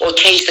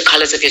change the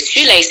colours of your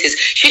shoelaces.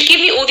 She'd give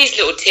me all these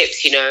little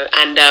tips,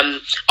 and I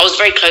was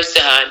very close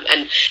to her,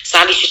 and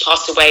sadly she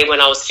passed away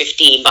when I was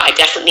 15, but I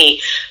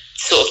definitely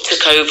sort of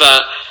took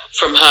over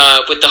from her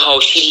with the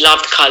whole, she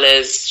loved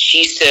colours. She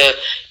used to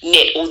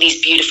knit all these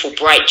beautiful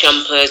bright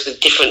jumpers with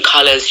different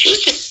colours. She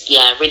was just,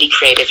 really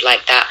creative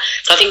like that.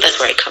 So I think that's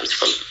where it comes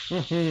from.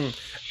 Mm-hmm.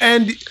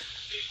 And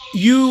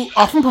you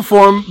often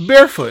perform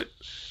barefoot.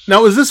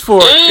 Now, is this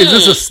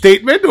a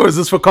statement or is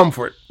this for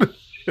comfort?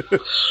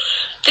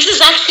 This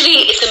is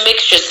actually, it's a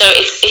mixture, so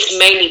it's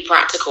mainly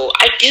practical.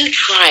 I do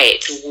try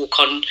to walk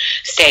on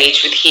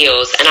stage with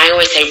heels, and I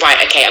always say,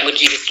 right, okay, I'm going to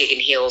do this gig in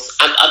heels.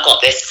 I've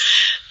got this.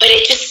 But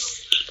it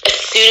just, as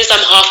soon as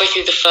I'm halfway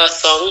through the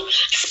first song,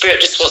 Spirit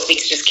just wants me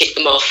to just kick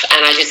them off,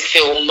 and I just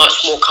feel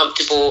much more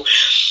comfortable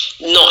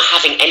not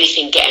having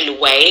anything get in the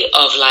way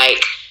of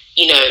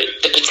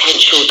the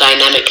potential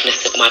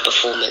dynamicness of my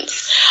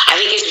performance. I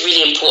think it's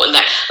really important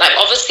that,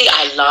 obviously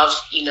I love,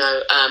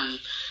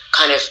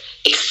 kind of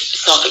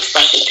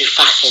self-expression through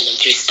fashion and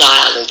through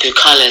style and through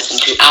colours and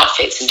through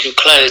outfits and through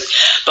clothes.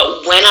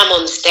 But when I'm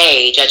on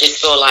stage, I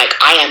just feel like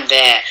I am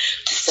there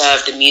to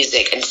serve the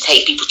music and to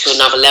take people to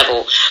another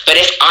level. But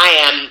if I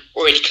am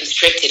already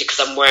constricted because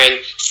I'm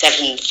wearing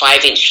 7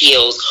 5-inch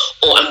heels,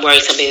 or I'm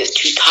wearing something that's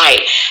too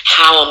tight,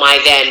 how am I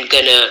then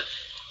going to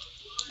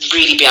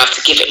really be able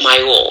to give it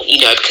my all,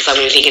 because I'm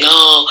thinking,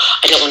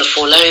 I don't want to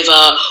fall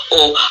over,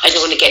 or I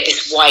don't want to get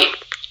this white,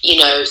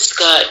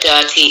 skirt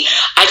dirty.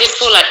 I just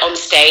feel like on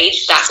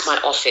stage, that's my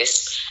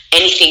office.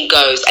 Anything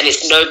goes, and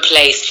it's no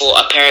place for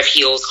a pair of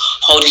heels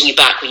holding you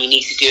back when you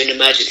need to do an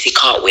emergency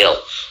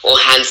cartwheel or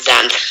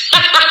handstand.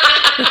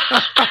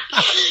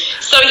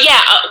 So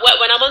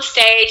when I'm on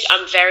stage,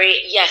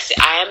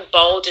 I am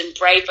bold and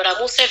brave, but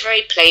I'm also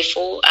very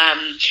playful.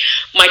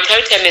 My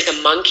totem is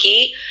a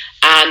monkey.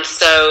 And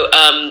so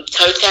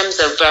totems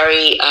are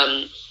very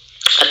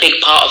a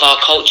big part of our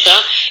culture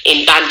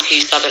in Bantu,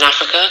 Southern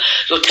Africa.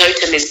 Your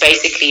totem is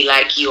basically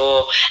like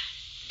your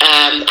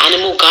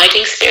animal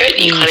guiding spirit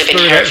that you kind of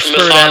inherit from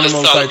your father's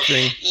soul.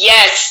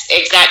 Yes,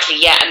 exactly.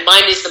 Yeah, and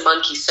mine is the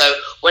monkey. So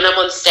when I'm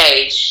on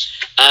stage,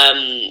 I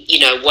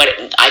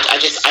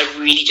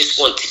really just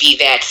want to be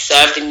there to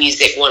serve the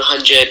music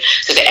 100,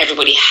 so that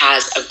everybody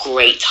has a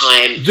great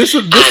time. This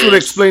would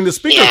explain the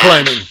speaker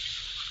climbing.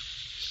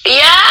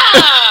 Yeah.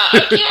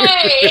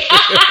 Okay.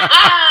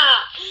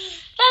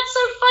 That's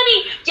so funny.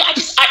 Yeah,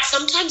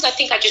 sometimes I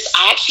think I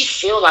actually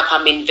feel like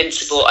I'm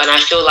invincible, and I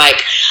feel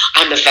like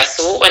I'm a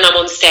vessel when I'm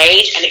on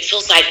stage, and it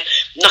feels like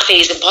nothing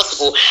is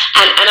impossible.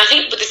 And I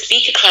think with the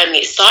speaker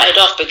climbing, it started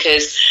off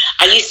because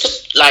we used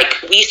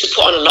to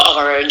put on a lot of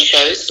our own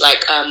shows,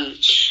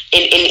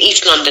 in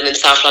East London and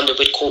South London,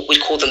 we'd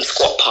call them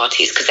squat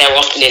parties, because they were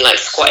often in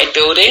squatted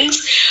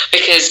buildings,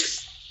 because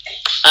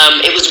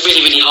it was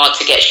really, really hard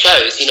to get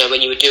shows, you know,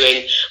 when you were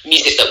doing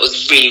music that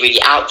was really,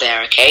 really out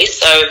there, okay?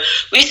 So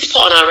we used to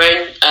put on our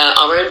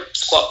own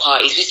squat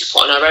parties, we used to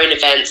put on our own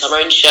events, our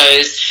own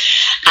shows,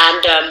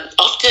 and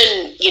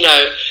often, you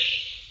know,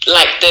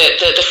 like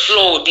the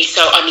floor would be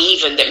so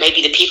uneven that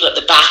maybe the people at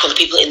the back or the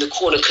people in the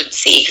corner couldn't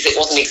see because it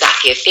wasn't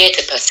exactly a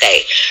theatre per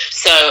se.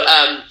 So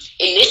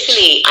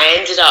initially I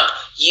ended up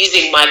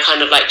using my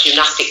kind of like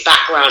gymnastic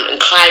background and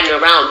climbing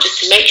around just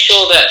to make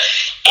sure that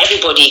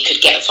everybody could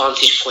get a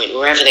vantage point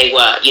wherever they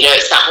were. You know,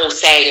 it's that whole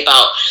saying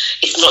about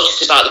it's not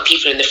just about the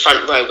people in the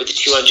front row with the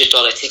 $200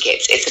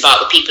 tickets, it's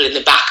about the people in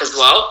the back as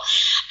well.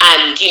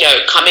 And, you know,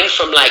 coming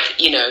from like,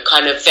 you know,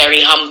 kind of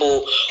very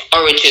humble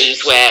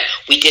origins where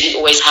we didn't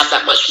always have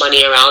that much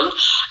money around,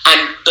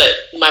 but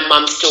my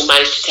mum still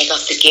managed to take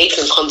us to gigs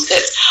and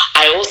concerts,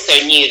 I also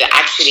knew that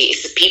actually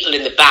it's the people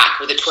in the back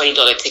with the $20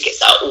 tickets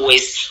that are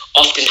always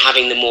often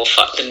having the most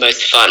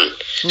fun.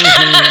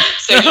 Mm-hmm.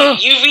 So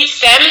you reach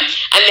them,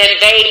 and then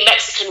they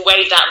Mexican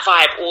wave that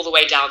vibe all the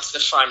way down to the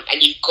front,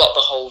 and you've got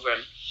the whole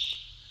room.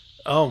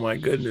 Oh my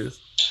goodness.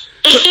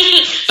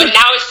 But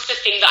now it's just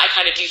a thing that I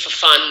kind of do for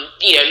fun,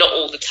 you know, not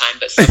all the time,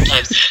 but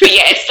sometimes. But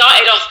yeah, it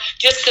started off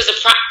just because of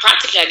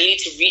practically I needed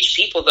to reach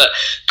people that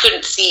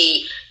couldn't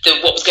see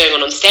what was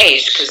going on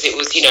stage, because it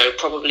was, you know,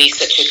 probably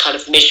such a kind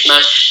of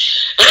mishmash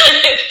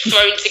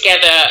thrown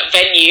together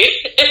venue.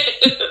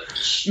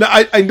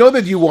 Now, I know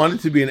that you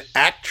wanted to be an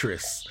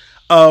actress,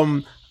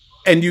 and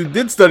you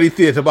did study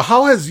theater, but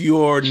how has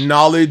your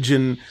knowledge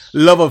and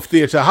love of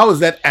theater, how has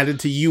that added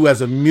to you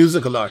as a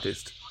musical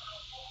artist?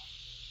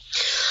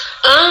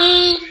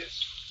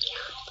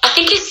 I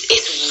think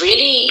it's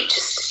really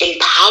just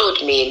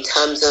empowered me in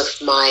terms of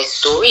my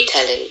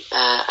storytelling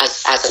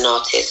as an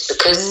artist,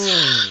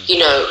 because you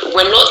know,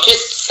 we're not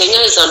just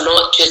singers are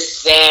not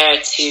just there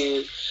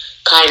to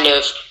kind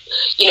of,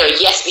 you know,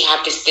 yes, we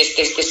have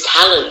this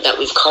talent that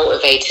we've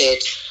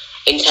cultivated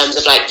in terms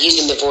of like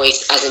using the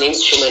voice as an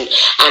instrument,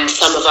 and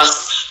some of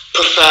us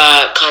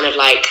prefer kind of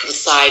like the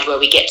side where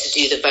we get to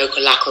do the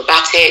vocal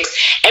acrobatics.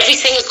 Every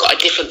singer's got a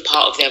different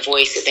part of their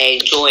voice that they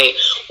enjoy.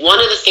 One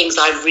of the things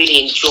I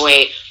really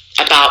enjoy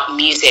about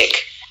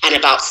music and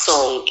about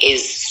song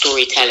is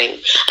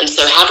storytelling. And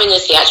so having a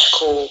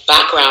theatrical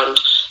background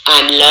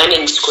and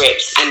learning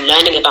scripts and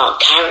learning about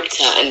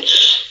character and,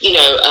 you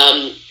know,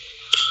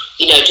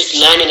 just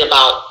learning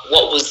about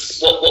what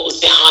was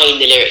behind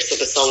the lyrics of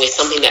a song is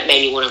something that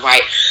made me want to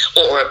write,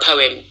 or a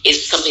poem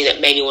is something that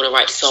made me want to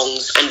write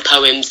songs and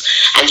poems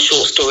and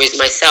short stories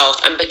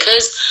myself. And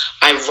because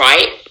I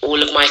write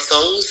all of my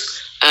songs,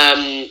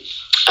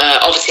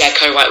 obviously I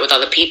co-write with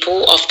other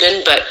people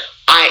often, but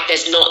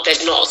there's not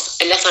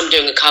unless I'm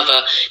doing a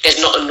cover, there's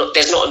not a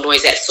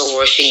Noisette song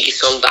or a Shingy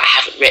song that I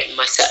haven't written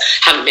myself,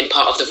 haven't been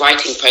part of the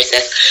writing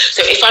process.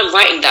 So if I'm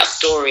writing that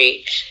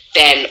story,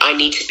 then I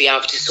need to be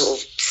able to sort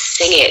of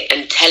sing it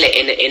and tell it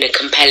in a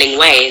compelling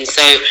way. And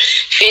so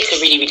theatre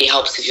really, really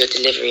helps with your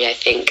delivery, I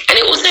think. And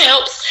it also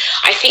helps,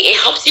 I think it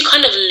helps you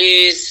kind of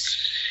lose,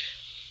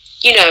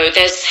 you know,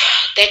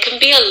 there can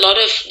be a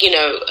lot of, you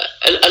know,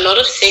 a lot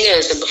of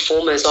singers and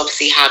performers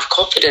obviously have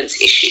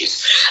confidence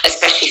issues,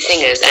 especially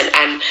singers.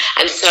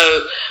 And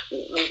so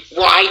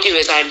what I do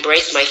is I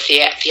embrace my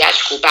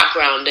theatrical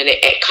background, and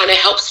it kind of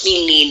helps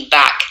me lean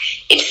back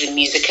into the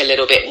music a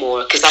little bit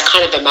more, because I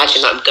kind of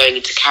imagine that I'm going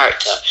into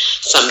character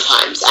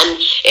sometimes. And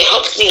it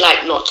helps me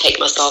like not take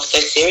myself so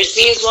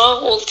seriously as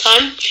well all the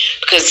time,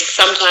 because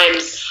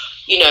sometimes,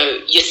 you know,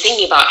 you're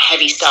singing about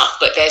heavy stuff,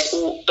 but there's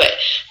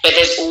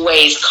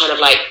always kind of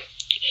like,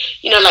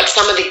 you know, like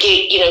some of the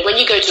gig, you know, when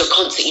you go to a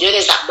concert, you know,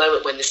 there's that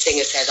moment when the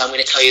singer says, I'm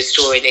going to tell you a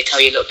story, and they tell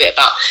you a little bit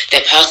about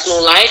their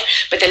personal life,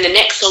 but then the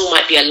next song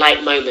might be a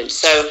light moment.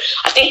 So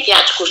I think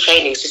theatrical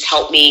trainings just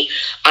help me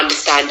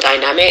understand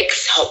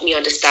dynamics, help me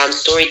understand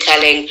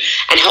storytelling,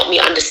 and help me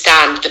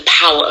understand the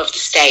power of the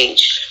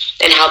stage,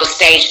 and how the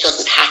stage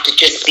doesn't have to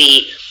just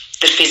be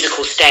the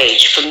physical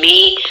stage. For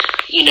me,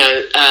 you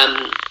know,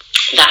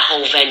 that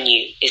whole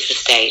venue is the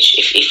stage,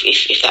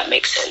 if that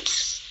makes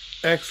sense.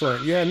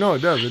 Excellent. Yeah, no,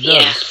 it does. It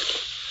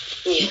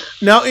does. Yeah.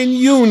 Now, in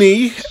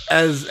uni,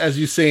 as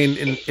you say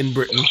in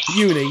Britain,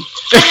 uni.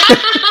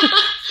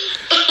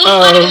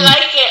 I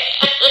like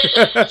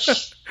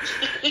it.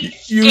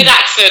 Good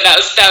accent.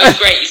 That was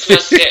great. You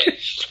smashed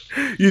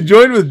it. You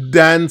joined with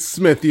Dan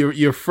Smith,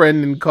 your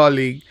friend and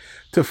colleague,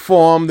 to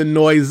form the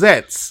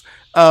Noisettes.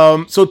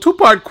 So,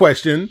 two-part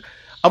question.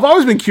 I've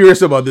always been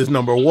curious about this.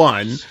 Number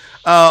one,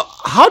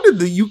 how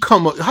did you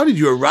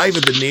arrive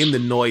at the name the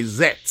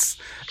Noisettes?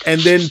 And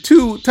then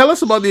two, tell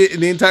us about the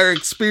entire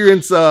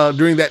experience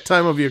during that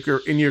time of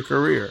in your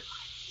career.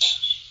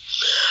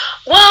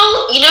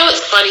 Well, you know, it's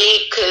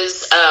funny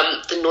because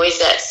the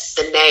Noisettes,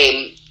 the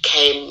name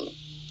came.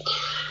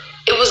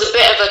 It was a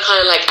bit of a kind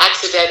of like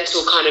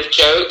accidental kind of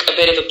joke, a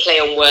bit of a play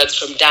on words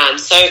from Dan.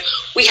 So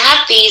we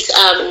have these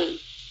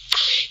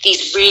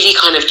really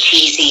kind of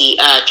cheesy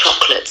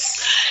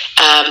chocolates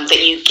that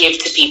you give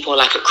to people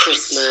like at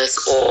Christmas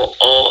or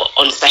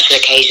on special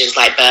occasions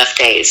like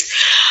birthdays.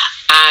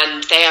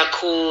 And they are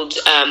called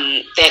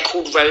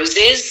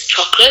Roses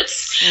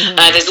chocolates. Mm-hmm.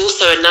 There's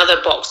also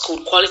another box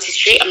called Quality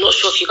Street. I'm not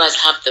sure if you guys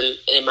have them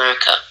in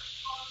America.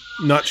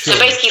 Not sure. So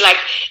basically, like,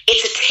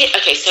 it's a tin.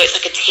 Okay, so it's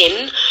like a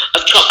tin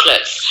of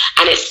chocolates,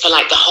 and it's for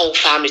like the whole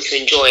family to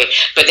enjoy.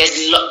 But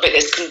there's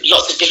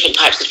lots of different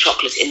types of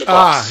chocolates in the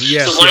box.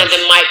 Yes. So one of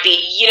them might be,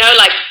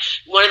 like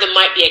one of them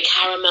might be a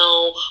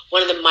caramel.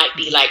 One of them might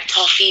be like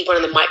toffee. One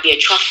of them might be a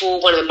truffle.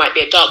 One of them might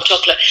be a dark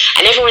chocolate.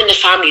 And everyone in the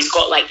family's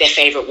got like their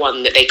favorite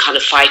one that they kind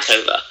of fight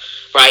over,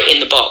 right, in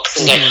the box,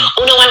 and go,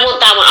 oh no, I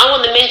want that one. I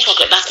want the mint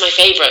chocolate. That's my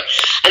favorite.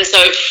 And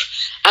so,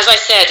 as I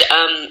said,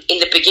 in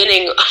the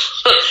beginning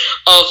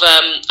of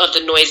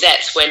the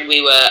Noisettes, when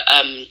we were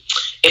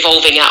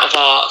evolving out of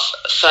our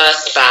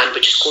first band,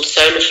 which is called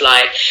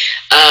Sonafly,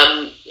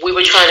 we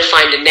were trying to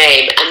find a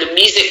name, and the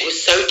music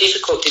was so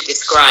difficult to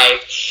describe.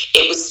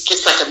 It was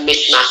just like a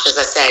mishmash, as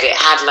I said. It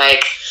had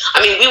like,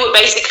 we were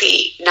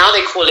basically, now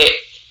they call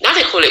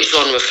it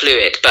genre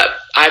fluid, but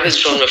I was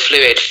genre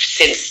fluid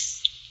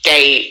since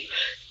day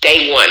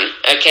one,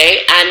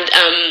 okay?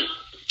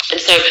 And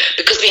so,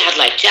 because we had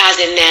like jazz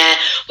in there,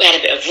 we had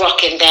a bit of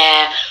rock in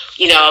there.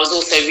 I was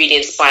also really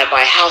inspired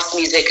by house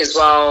music as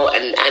well,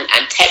 and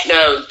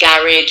techno and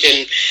garage,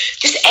 and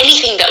just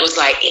anything that was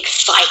like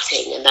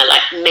exciting and that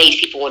like made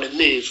people want to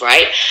move,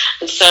 right?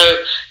 And so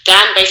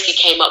Dan basically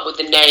came up with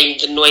the name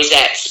The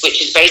Noisettes,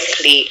 which is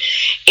basically,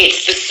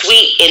 it's the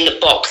sweet in the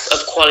box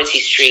of Quality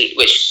Street,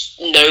 which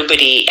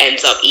nobody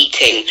ends up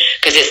eating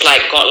because it's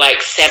like got like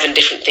 7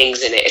 different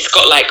things in it. It's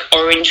got like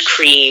orange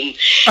cream,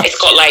 it's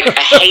got like a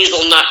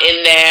hazelnut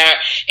in there,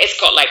 it's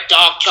got like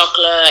dark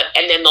chocolate,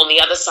 and then on the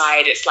other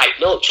side it's like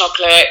milk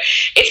chocolate.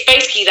 It's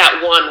basically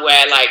that one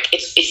where like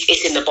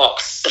it's in the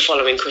box the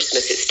following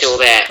Christmas, it's still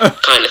there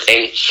kind of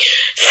thing.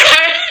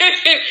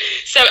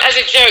 So as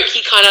a joke,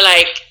 he kind of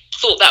like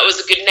thought that was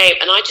a good name,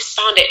 and I just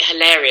found it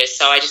hilarious,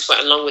 so I just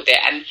went along with it,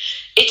 and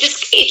it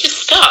just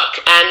stuck.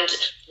 And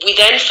we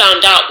then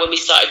found out when we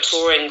started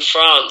touring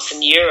France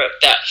and Europe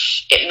that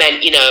it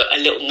meant,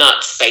 a little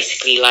nuts,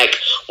 basically. Like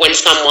when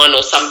someone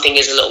or something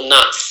is a little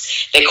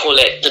nuts, they call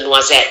it the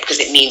noisette because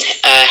it means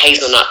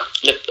hazelnut,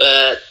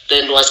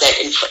 the noisette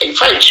in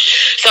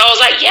French. So I was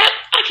like, yeah,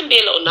 I can be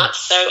a little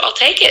nuts, so I'll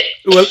take it.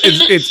 Well,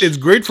 it's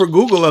great for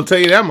Google, I'll tell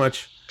you that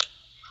much.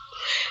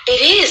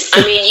 It is.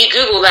 You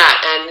Google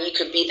that and you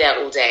could be there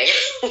all day.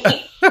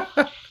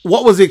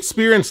 What was the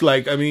experience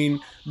like?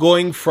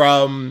 Going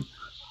from,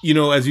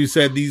 as you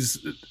said, these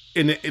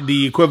in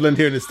the equivalent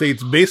here in the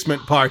States,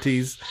 basement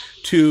parties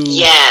to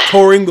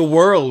touring the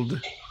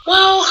world.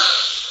 Well,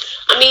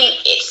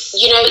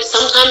 it's,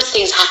 sometimes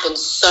things happen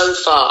so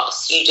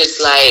fast. You just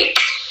like,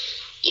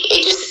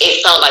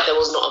 it felt like there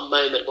was not a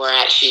moment where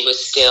I actually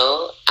was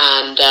still.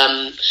 And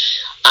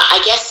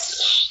I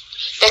guess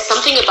there's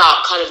something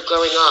about kind of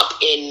growing up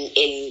in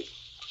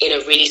a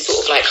really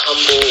sort of like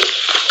humble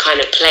kind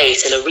of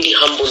place, in a really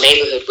humble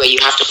neighborhood where you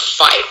have to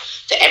fight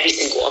for every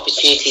single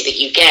opportunity that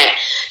you get.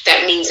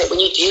 That means that when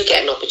you do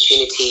get an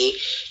opportunity,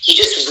 you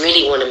just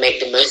really want to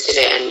make the most of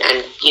it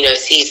and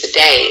seize the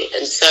day.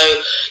 And so,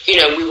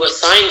 we were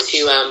signed to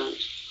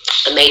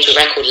a major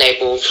record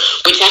label,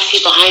 which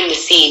actually behind the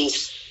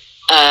scenes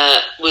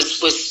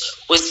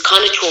was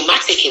kind of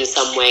traumatic in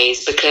some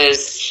ways,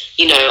 because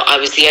I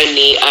was the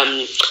only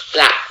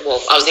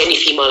I was the only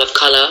female of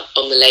color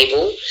on the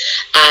label,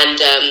 and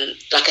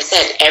like I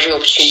said, every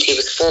opportunity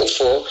was fought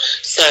for,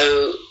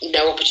 so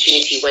no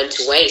opportunity went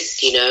to waste.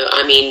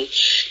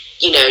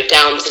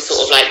 Down to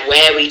sort of like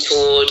where we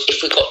toured,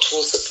 if we got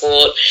tour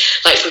support.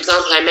 Like, for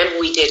example, I remember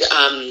we did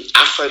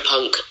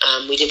Afropunk.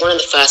 We did one of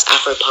the first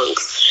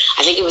Afropunks.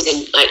 I think it was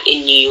in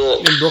New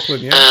York. In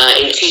Brooklyn, yeah.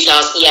 In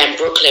 2000, in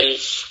Brooklyn.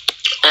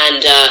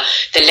 And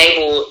the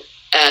label,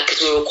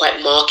 because we were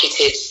quite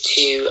marketed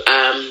to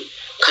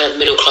kind of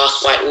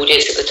middle-class white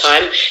audience at the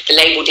time, the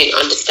label didn't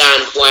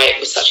understand why it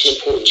was such an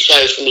important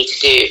show for me to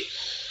do.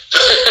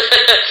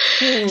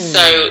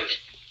 So,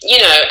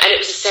 and it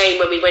was the same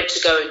when we went to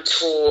go and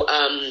tour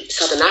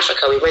Southern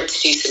Africa. We went to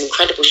do some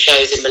incredible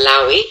shows in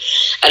Malawi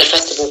at a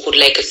festival called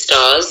Lake of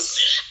Stars.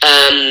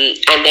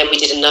 And then we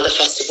did another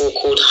festival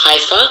called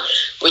Haifa,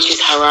 which is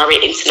Harare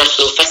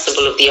International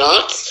Festival of the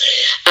Arts.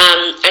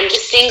 And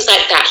just things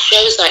like that,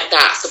 shows like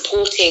that,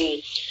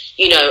 supporting,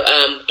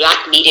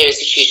 black media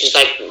institutions.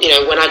 Like,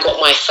 when I got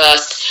my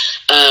first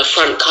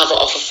front cover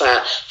offer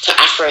for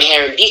Afro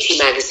Hair and Beauty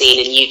magazine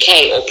in the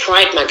UK, or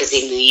Pride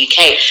magazine in the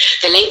UK,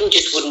 the label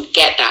just wouldn't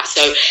get that.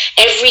 So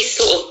every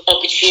sort of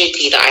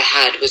opportunity that I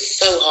had was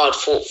so hard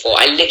fought for.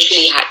 I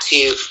literally had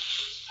to,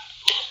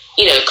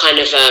 kind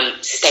of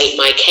state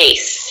my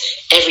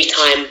case every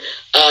time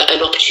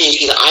an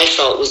opportunity that I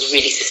felt was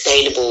really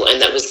sustainable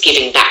and that was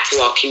giving back to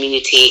our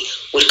community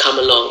would come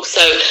along.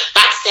 So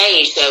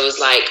backstage there was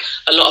like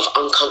a lot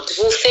of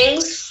uncomfortable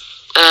things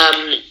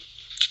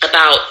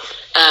about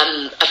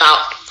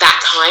that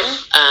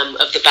time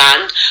of the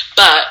band,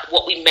 but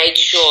what we made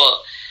sure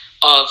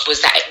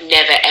was that it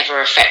never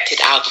ever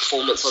affected our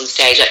performance on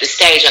stage. Like the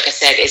stage, like I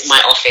said, is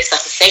my office.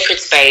 That's a sacred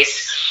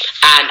space,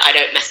 and I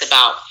don't mess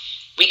about.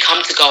 We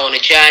come to go on a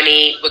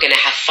journey. We're going to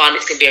have fun.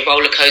 It's going to be a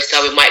roller coaster.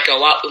 We might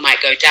go up, we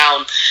might go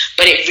down,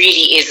 but it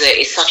really is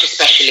such a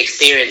special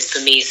experience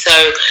for me.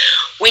 So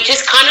we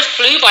just kind of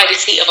flew by the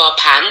seat of our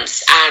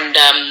pants, and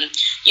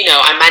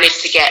I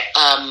managed to get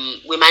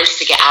we managed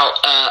to get out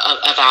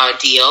of our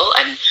deal,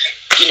 and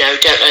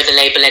don't owe the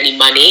label any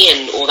money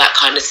and all that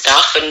kind of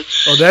stuff. And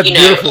that's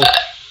beautiful.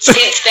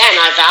 Since then,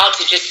 I vowed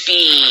to just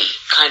be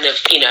kind of,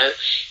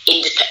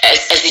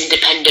 as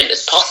independent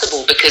as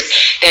possible, because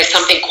there's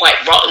something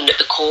quite rotten at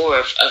the core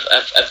of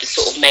the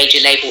sort of major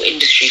label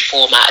industry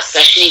format,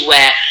 especially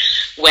where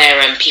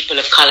people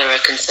of colour are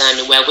concerned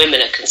and where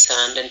women are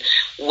concerned, and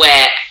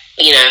where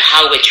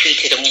how we're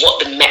treated and what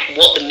the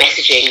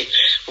messaging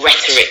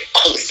rhetoric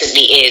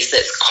constantly is,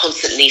 that's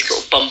constantly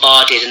sort of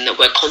bombarded and that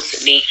we're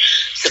constantly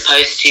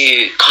supposed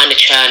to kind of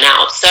churn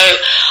out. So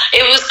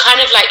it was kind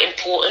of like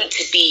important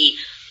to be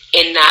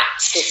in that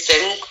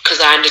system, because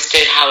I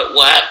understood how it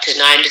worked,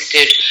 and I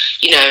understood,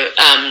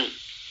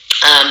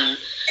 I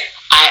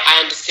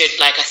understood,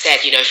 like I said,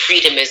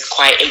 freedom is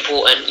quite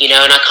important,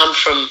 and I come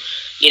from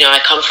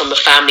a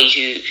family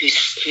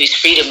whose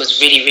freedom was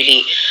really,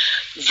 really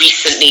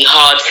recently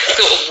hard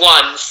sort of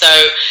won. So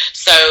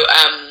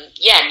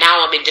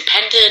now I'm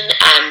independent,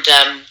 and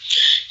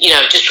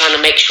just trying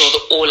to make sure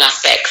that all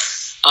aspects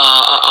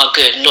are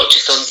good, not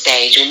just on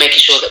stage. We're making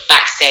sure that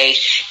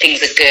backstage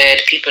things are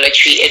good, people are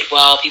treated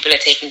well, people are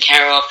taken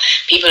care of,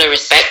 people are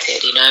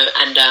respected,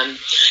 and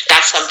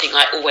that's something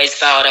I always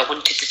vowed I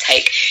wanted to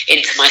take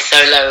into my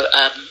solo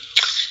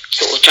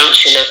sort of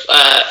junction of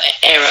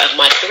era of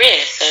my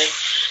career. So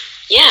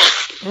I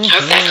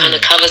hope that kind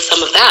of covers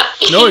some of that.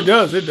 No, it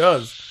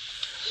does.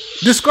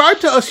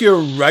 Describe to us your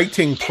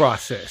writing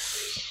process.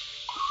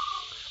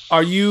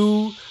 Are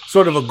you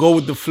sort of a go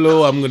with the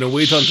flow, I'm going to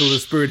wait until the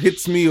spirit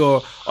hits me,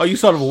 or are you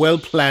sort of well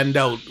planned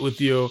out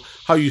with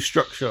how you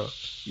structure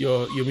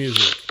your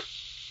music?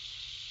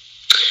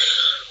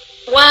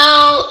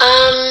 Well,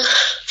 I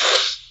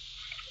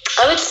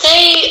would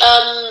say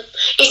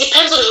it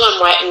depends on who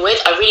I'm writing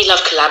with. I really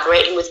love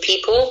collaborating with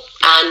people,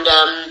 and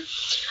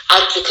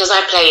because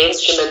I play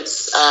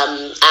instruments,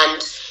 and I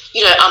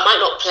might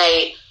not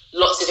play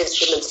lots of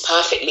instruments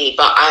perfectly,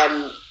 but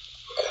I'm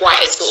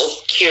quite a sort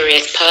of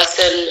curious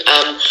person.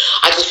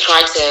 I just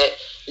try to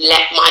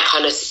let my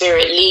kind of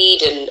spirit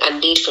lead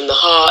and lead from the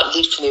heart,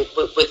 lead from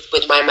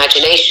with my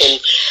imagination,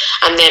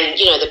 and then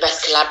the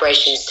best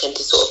collaborations tend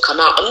to sort of come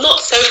out. I'm not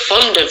so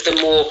fond of the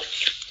more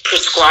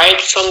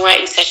prescribed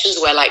songwriting sessions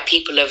where like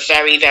people are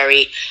very,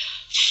 very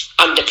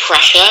under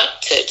pressure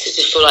to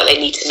feel like they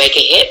need to make a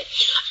hit.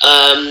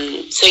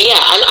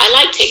 I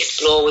like to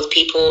explore with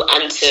people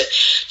and to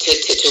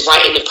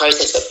write in the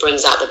process that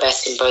brings out the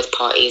best in both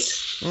parties.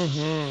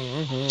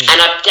 And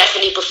I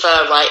definitely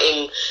prefer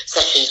writing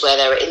sessions where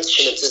there are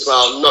instruments as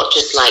well, not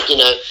just like 6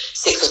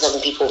 or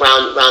 7 people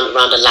round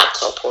a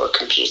laptop or a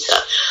computer.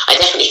 I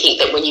definitely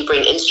think that when you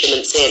bring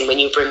instruments in, when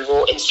you bring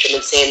raw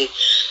instruments in,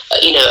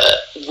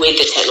 with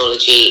the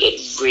technology, it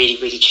really,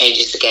 really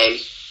changes the game.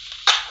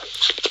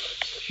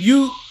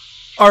 You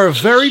are a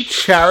very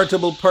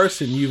charitable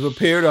person. You've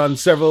appeared on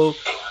several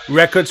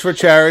records for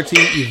charity,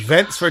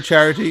 events for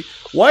charity.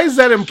 Why is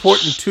that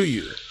important to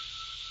you?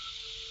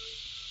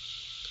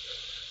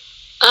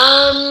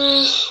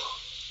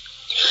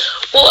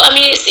 Well, I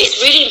mean, it's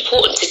really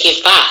important to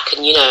give back,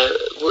 and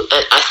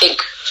I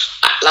think,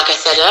 like I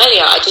said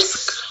earlier, I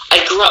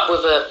grew up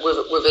with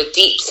a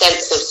deep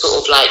sense of sort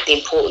of like the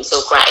importance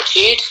of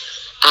gratitude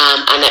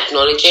and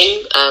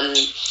acknowledging, and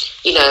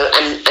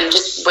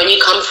just when you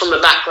come from a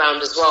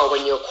background as well,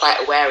 when you're quite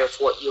aware of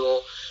what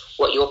your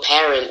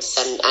parents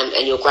and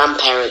your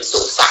grandparents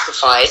sort of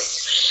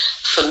sacrificed.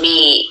 For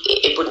me,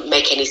 it wouldn't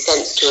make any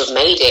sense to have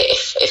made it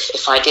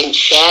if I didn't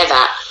share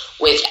that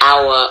with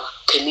our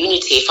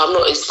community, if I'm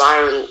not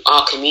inspiring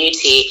our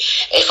community,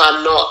 if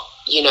I'm not,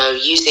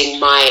 using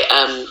my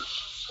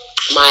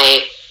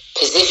my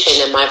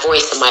position and my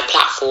voice and my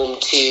platform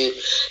to,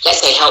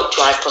 let's say, help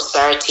drive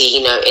prosperity,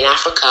 in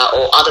Africa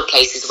or other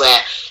places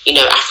where,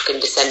 African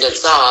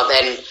descendants are,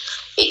 then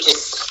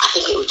I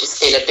think it would just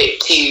feel a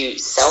bit too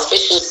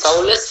selfish and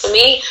soulless for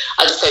me.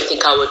 I just don't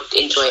think I would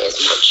enjoy it as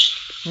much.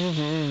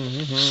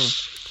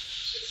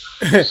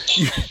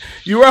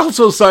 You were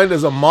also signed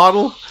as a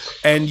model,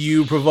 and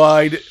you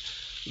provide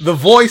the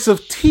voice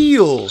of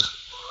Teal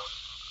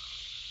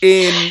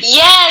in...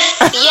 Yes,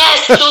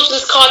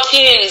 children's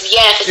cartoons,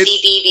 for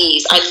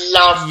CBeebies. I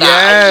love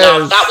that.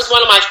 Yes. That was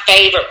one of my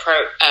favourite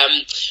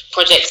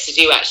projects to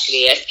do,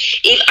 actually.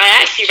 I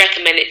actually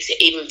recommend it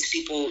even to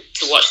people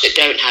to watch that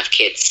don't have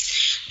kids,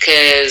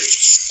 because,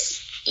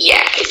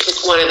 it's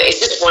just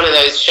one of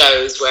those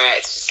shows where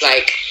it's just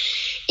like,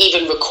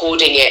 even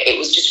recording it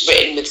was just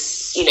written with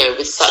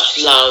such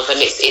love,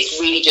 and it's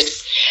really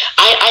just,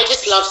 I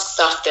just love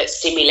stuff that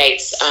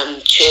stimulates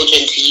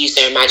children to use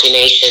their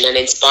imagination and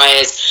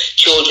inspires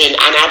children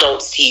and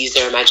adults to use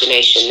their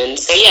imagination. And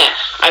so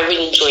I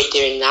really enjoyed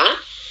doing that.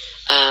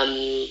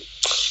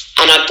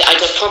 And I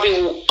just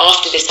probably will,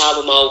 after this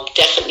album, I'll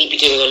definitely be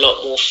doing a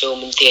lot more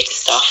film and theatre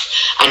stuff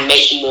and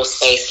making more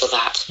space for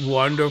that.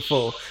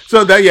 Wonderful.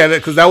 So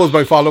because that was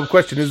my follow-up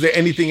question. Is there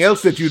anything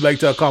else that you'd like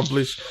to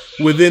accomplish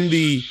within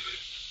the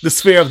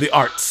sphere of the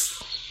arts?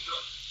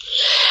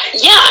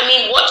 Yeah, I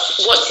mean,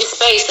 watch this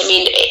space. I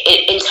mean,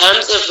 in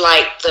terms of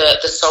like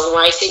the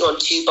songwriting on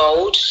Too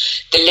Bold,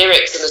 the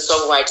lyrics and the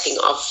songwriting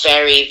are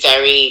very,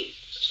 very,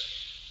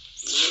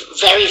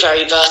 very,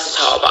 very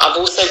versatile. But I've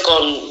also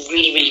gone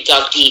really, really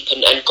dug deep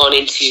and gone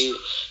into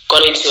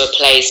a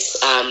place,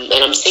 and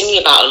I'm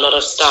singing about a lot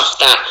of stuff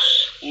that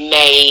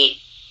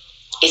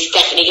is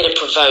definitely going to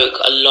provoke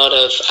a lot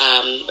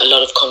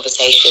of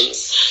conversations.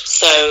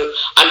 So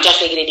I'm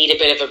definitely going to need a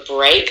bit of a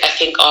break, I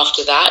think,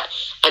 after that.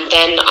 And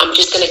then I'm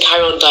just going to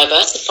carry on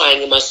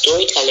diversifying in my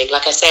storytelling.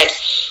 Like I said,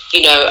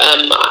 you know,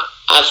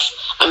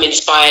 I'm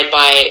inspired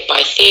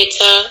by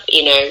theatre,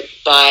 you know,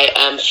 by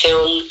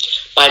film,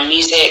 by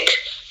music,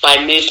 by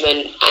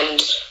movement,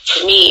 and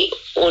for me,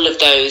 all of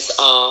those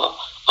are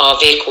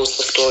vehicles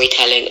for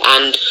storytelling.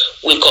 And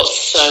we've got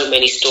so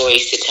many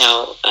stories to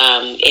tell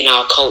in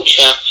our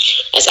culture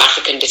as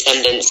African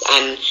descendants,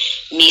 and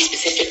me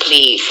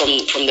specifically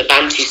from the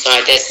Bantu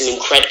side. There's some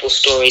incredible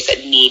stories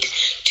that need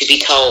to be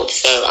told,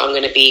 so I'm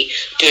going to be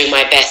doing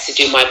my best to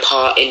do my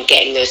part in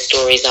getting those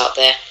stories out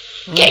there,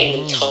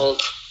 getting them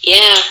told.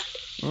 Yeah.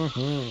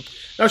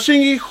 Now,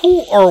 Shingy,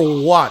 who or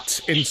what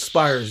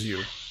inspires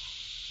you?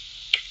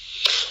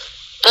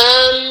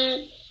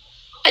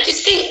 I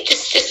just think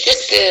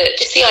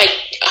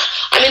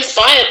I'm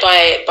inspired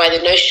by the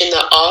notion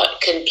that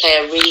art can play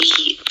a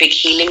really big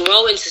healing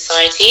role in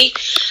society,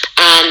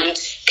 and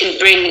can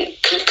play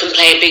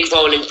a big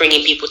role in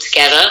bringing people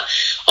together.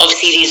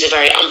 Obviously, these are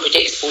very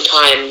unpredictable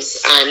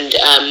times, and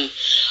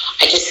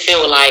I just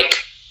feel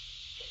like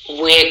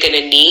we're going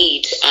to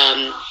need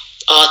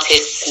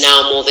artists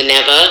now more than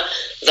ever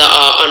that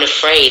are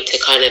unafraid to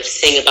kind of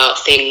sing about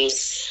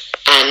things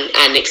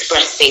and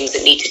express things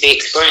that need to be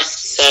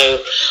expressed.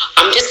 So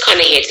I'm just kind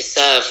of here to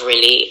serve,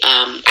 really,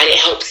 and it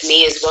helps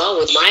me as well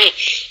with my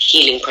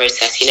healing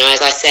process. You know,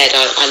 as I said,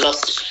 I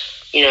lost,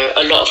 you know,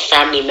 a lot of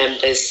family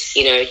members,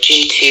 you know,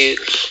 due to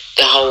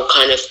the whole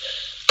kind of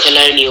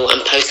colonial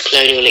and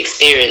post-colonial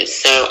experience.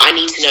 So I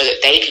need to know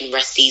that they can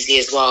rest easy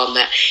as well, and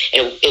that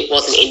it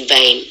wasn't in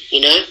vain,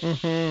 you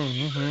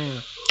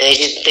know? They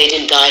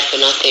didn't die for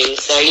nothing.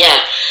 So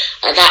yeah,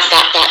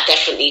 that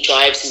definitely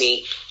drives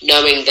me,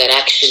 knowing that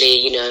actually,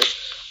 you know,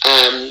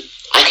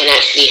 I can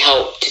actually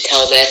help to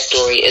tell their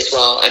story as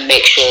well, and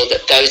make sure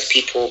that those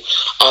people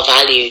are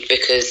valued,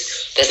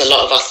 because there's a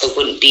lot of us that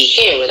wouldn't be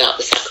here without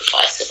the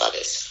sacrifice of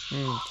others.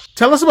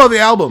 Tell us about the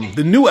album,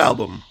 the new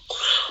album.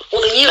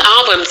 Well, the new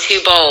album,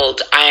 Too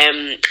Bold,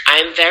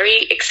 I'm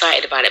very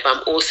excited about it, but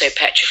I'm also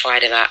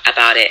petrified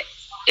about it,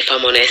 if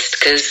I'm honest,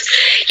 because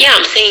yeah,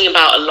 I'm singing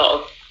about a lot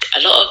of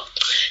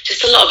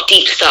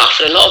deep stuff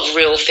and a lot of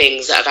real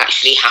things that have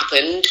actually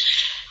happened,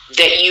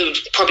 that you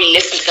probably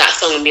listen to that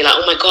song and be like,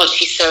 oh my God,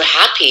 she's so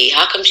happy.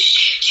 How come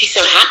she's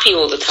so happy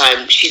all the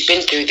time? She's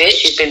been through this,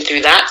 she's been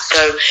through that.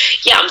 So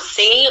yeah, I'm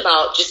singing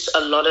about just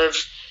a lot of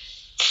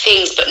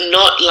things, but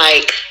not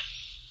like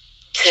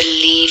to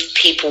leave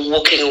people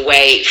walking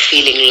away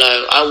feeling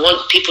low. I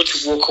want people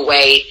to walk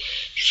away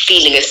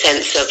feeling a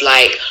sense of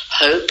like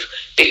hope,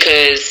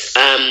 because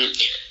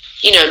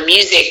you know,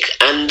 music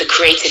and the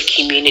creative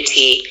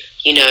community,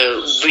 you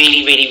know,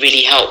 really, really,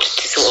 really helped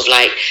to sort of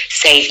like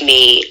save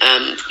me,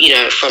 you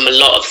know, from a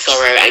lot of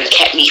sorrow, and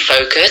kept me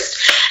focused.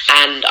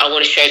 And I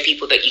want to show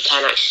people that you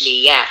can actually,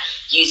 yeah,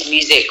 use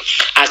music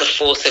as a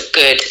force of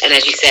good, and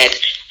as you said,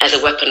 as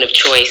a weapon of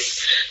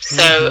choice.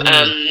 So,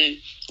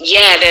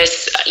 yeah,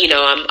 there's, you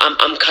know,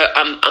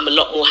 I'm a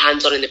lot more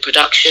hands-on in the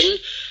production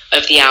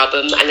of the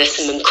album, and there's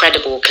some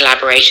incredible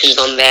collaborations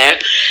on there.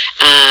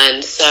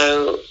 And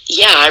so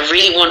yeah, I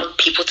really want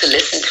people to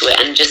listen to it,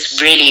 and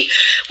just really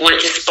want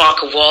it to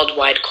spark a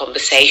worldwide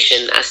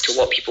conversation as to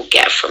what people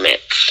get from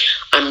it.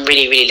 I'm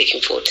really, really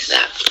looking forward to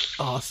that.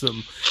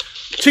 Awesome.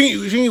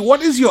 Chingy,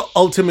 what is your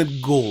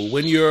ultimate goal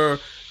when you're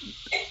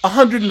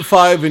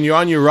 105 and you're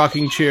on your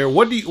rocking chair?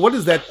 What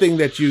is that thing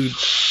that you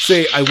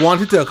say, I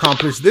wanted to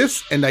accomplish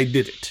this and I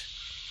did it?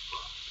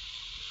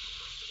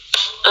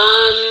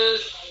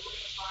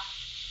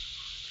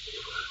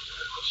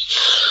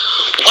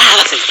 Wow,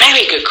 that's a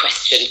very good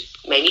question.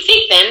 Made me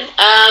think then.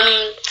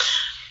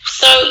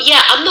 So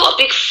yeah, I'm not a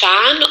big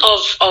fan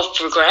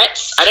of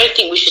regrets. I don't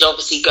think we should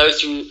obviously go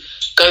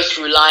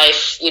through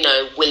life, you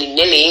know,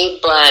 willy-nilly,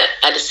 but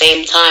at the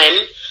same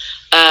time,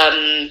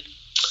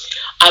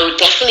 I would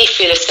definitely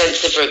feel a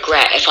sense of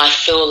regret if I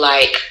feel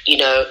like, you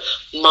know,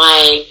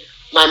 my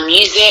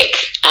music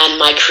and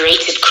my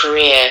creative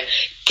career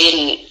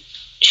didn't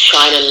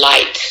shine a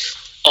light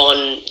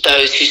on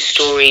those whose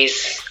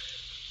stories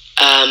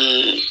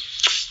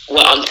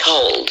were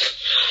untold.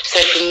 So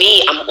for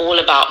me, I'm all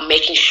about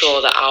making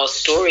sure that our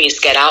stories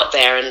get out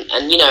there,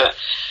 and you know,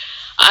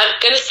 I'm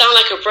going to sound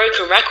like a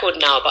broken record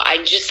now, but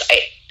I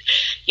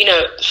you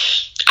know,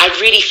 I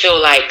really feel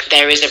like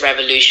there is a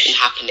revolution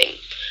happening.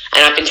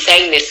 And I've been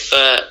saying this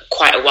for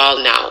quite a while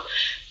now,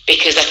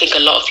 because I think a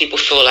lot of people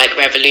feel like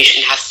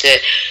revolution has to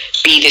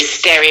be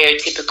this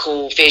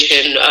stereotypical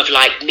vision of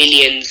like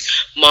millions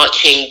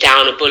marching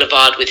down a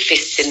boulevard with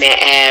fists in their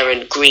air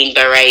and green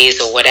berets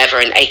or whatever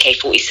and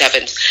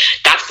AK-47s.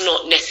 That's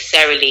not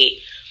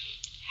necessarily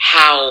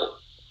how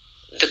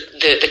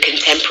the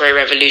contemporary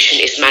revolution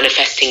is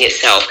manifesting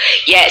itself.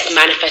 Yeah, it's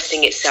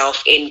manifesting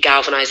itself in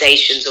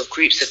galvanizations of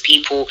groups of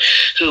people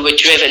who were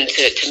driven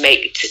to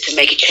make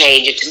a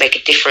change and to make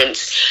a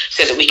difference,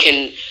 so that we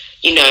can,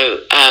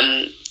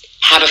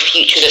 have a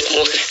future that's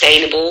more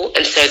sustainable,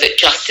 and so that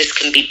justice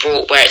can be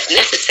brought where it's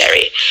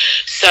necessary.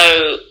 So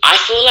I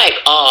feel like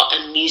art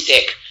and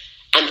music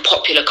and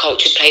popular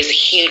culture plays a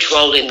huge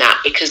role in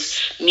that, because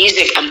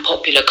music and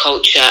popular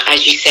culture,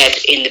 as you said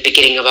in the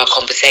beginning of our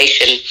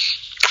conversation,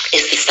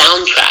 is the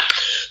soundtrack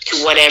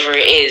to whatever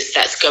it is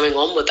that's going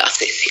on with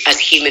us as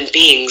human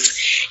beings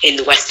in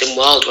the Western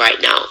world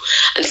right now.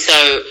 And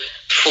so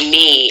for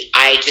me,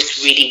 I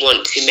just really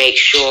want to make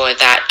sure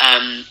that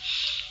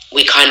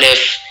we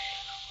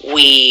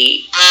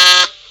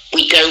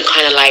don't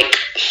kind of like,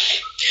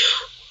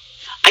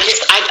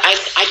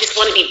 I just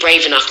want to be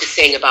brave enough to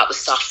sing about the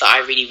stuff that I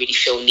really, really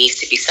feel needs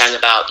to be sung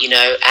about,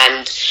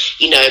 and,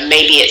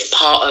 maybe it's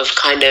part of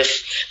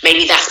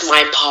maybe that's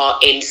my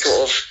part in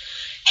sort of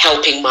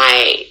helping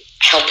my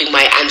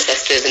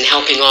ancestors and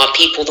helping our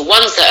people, the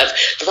ones that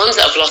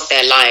have lost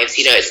their lives.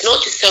 It's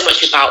not just so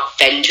much about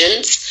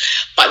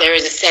vengeance, but there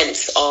is a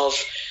sense of,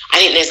 I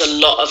think there's a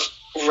lot of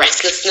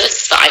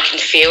restlessness that I can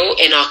feel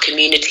in our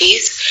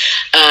communities,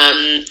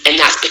 and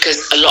that's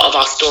because a lot of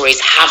our stories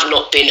have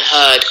not been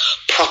heard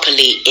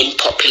properly in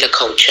popular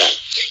culture.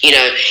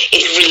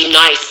 It's really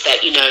nice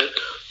that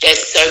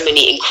there's so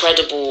many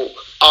incredible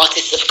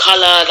artists of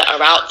color that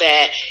are out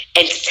there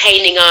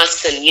entertaining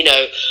us and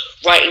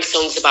writing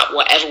songs about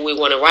whatever we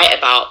want to write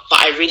about, but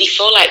I really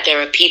feel like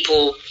there are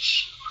people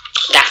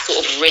that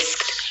sort of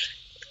risked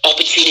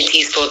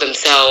opportunities for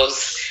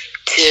themselves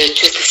to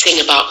sing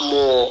about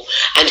more,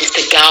 and just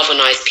to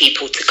galvanize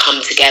people to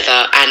come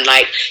together and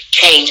like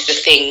change the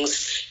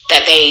things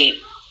that they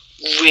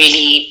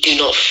really do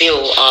not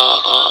feel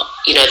are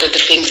the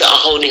things that are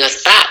holding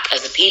us back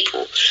as a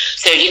people.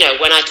 So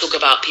when I talk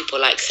about people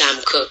like Sam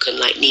Cooke and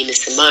like Nina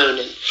Simone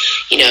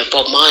and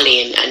Bob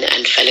Marley and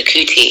Fela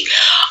Kuti,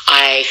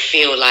 I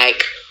feel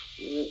like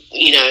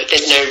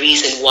there's no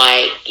reason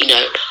why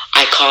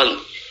I can't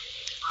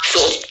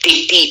sort of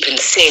dig deep and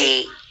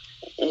sing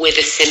with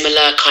a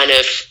similar kind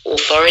of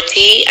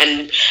authority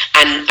and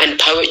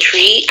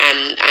poetry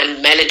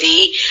and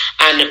melody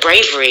and a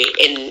bravery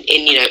in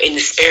the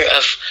spirit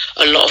of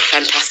a lot of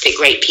fantastic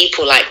great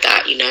people like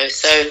that.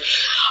 So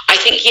I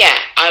think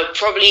I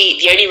probably,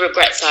 the only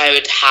regrets I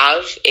would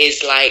have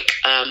is like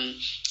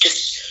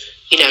just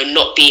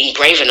not being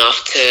brave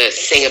enough to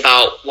sing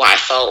about what I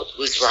felt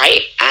was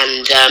right,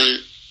 and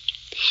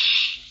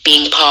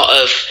being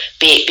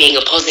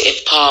a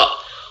positive part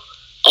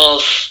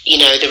of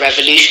the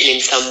revolution in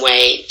some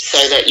way, so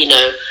that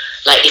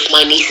like if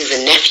my nieces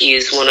and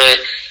nephews want to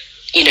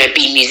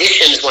be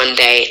musicians one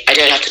day, I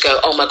don't have to go,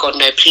 oh my god,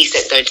 no, please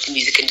don't go into the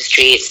music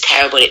industry, it's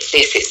terrible, it's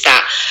this, it's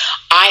that.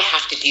 I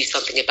have to do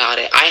something about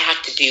it. I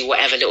have to do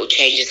whatever little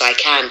changes I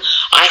can.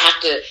 I have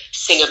to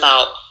sing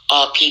about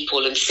our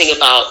people and sing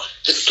about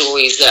the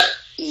stories that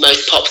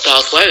most pop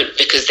stars won't,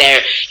 because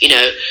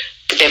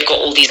they've got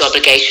all these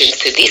obligations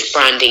to this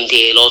branding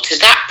deal or to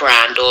that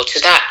brand or to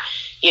that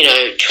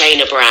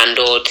trainer brand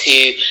or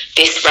to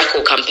this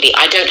record company.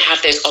 I don't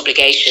have those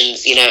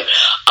obligations.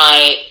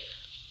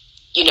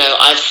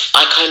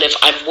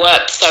 I've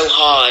worked so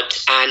hard,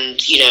 and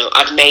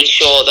I've made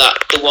sure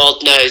that the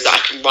world knows that I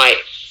can write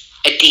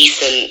a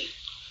decent,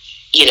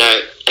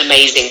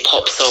 amazing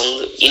pop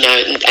song,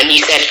 and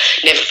you said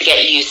never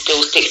forget you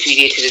still sticks with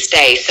you to this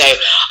day. So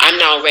I'm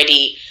now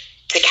ready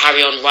to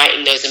carry on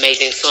writing those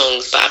amazing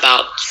songs, but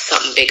about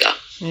something bigger.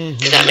 Mm-hmm.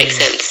 Does that make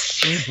sense?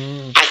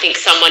 Mm-hmm. I think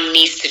someone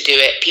needs to do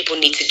it. People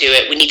need to do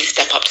it. We need to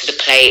step up to the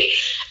plate,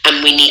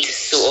 and we need to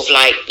sort of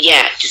like,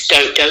 just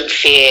don't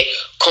fear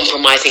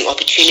compromising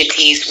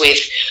opportunities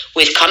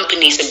with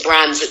companies and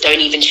brands that don't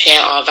even share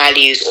our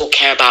values or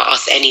care about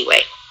us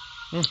anyway.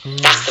 Mm-hmm.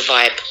 That's the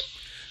vibe.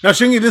 Now,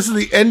 Chingy, this is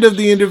the end of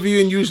the interview,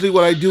 and usually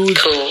what I do is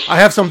I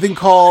have something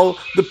called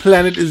The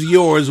Planet Is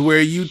Yours,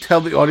 where you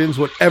tell the audience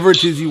whatever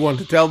it is you want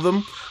to tell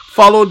them,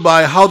 followed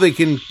by how they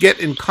can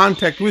get in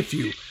contact with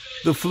you.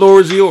 The floor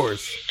is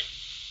yours.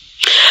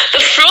 The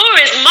floor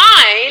is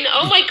mine?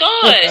 Oh my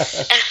gosh.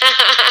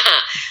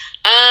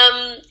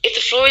 If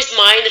the floor is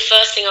mine, the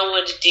first thing I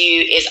want to do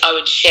is I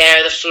would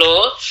share the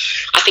floor.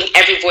 I think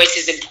every voice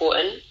is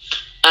important.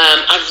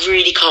 I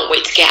really can't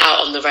wait to get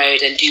out on the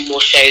road and do more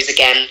shows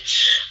again.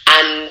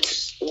 And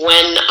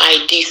when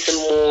I do some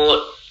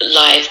more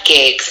live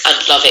gigs,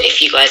 I'd love it if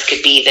you guys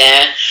could be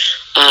there.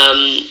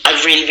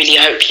 I really, really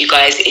hope you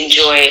guys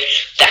enjoy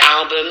the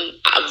album.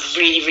 I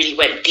really, really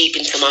went deep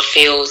into my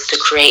feels to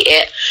create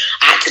it.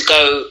 I had to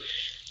go,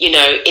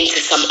 into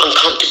some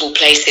uncomfortable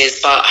places,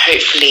 but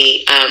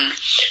hopefully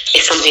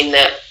it's something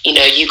that,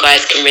 you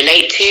guys can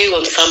relate to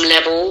on some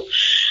level.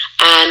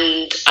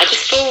 And I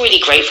just feel really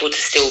grateful to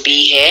still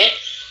be here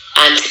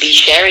and to be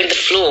sharing the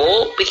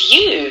floor with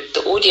you,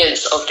 the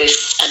audience of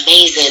this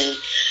amazing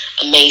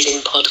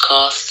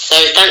podcast. So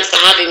thanks for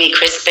having me,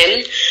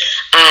 Crispin.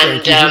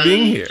 And thank you for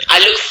being here. I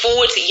look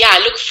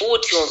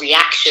forward to your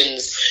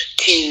reactions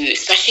to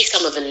especially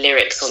some of the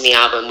lyrics on the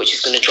album, which is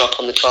going to drop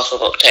on the 12th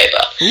of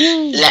October.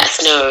 Ooh. Let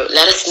us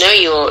know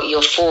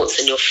your thoughts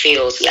and your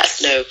feels. Let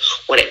us know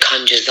what it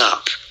conjures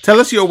up. Tell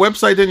us your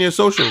website and your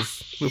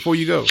socials before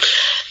you go.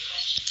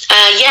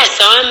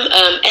 So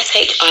I'm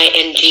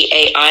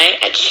Shingai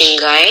at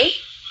Shingai.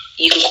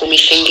 You can call me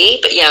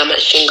Shingy, but yeah, I'm at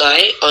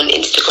Shingai on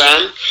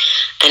Instagram,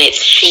 and it's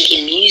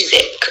Shingy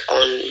Music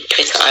on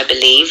Twitter, I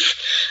believe.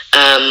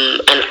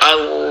 And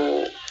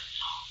I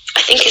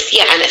think it's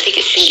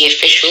Shingy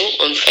Official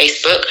on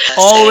Facebook.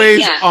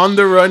 Always on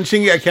the run,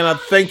 Shingy. I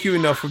cannot thank you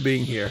enough for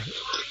being here.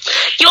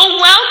 You're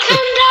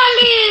welcome,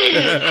 darling.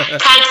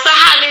 Thanks for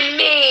having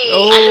me.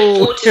 Oh. I look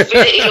forward to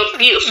visiting your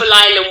beautiful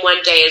island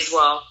one day as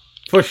well.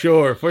 For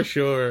sure.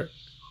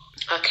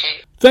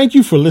 Okay. Thank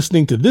you for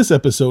listening to this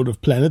episode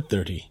of Planet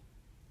 30.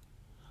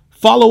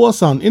 Follow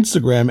us on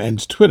Instagram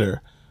and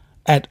Twitter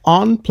at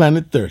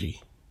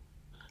OnPlanet30.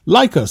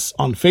 Like us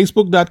on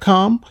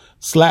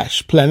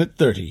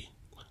Facebook.com/Planet30.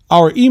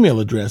 Our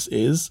email address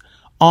is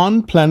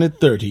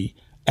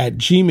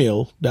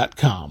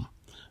onplanet30@gmail.com.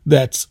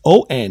 That's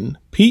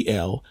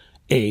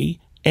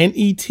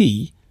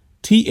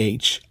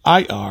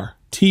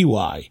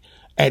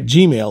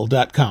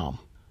OnPlanetThirty@gmail.com.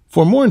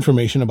 For more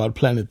information about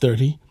Planet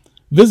 30,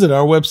 visit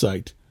our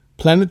website,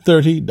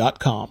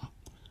 planet30.com.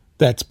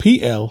 That's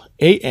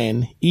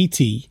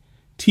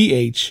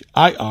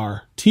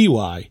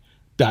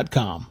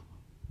PlanetThirty.com.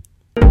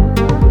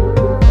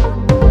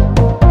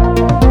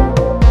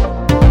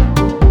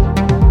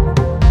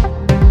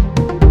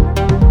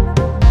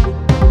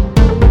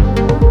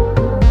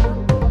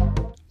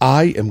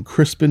 I am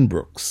Crispin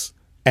Brooks,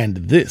 and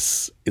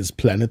this is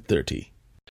Planet 30.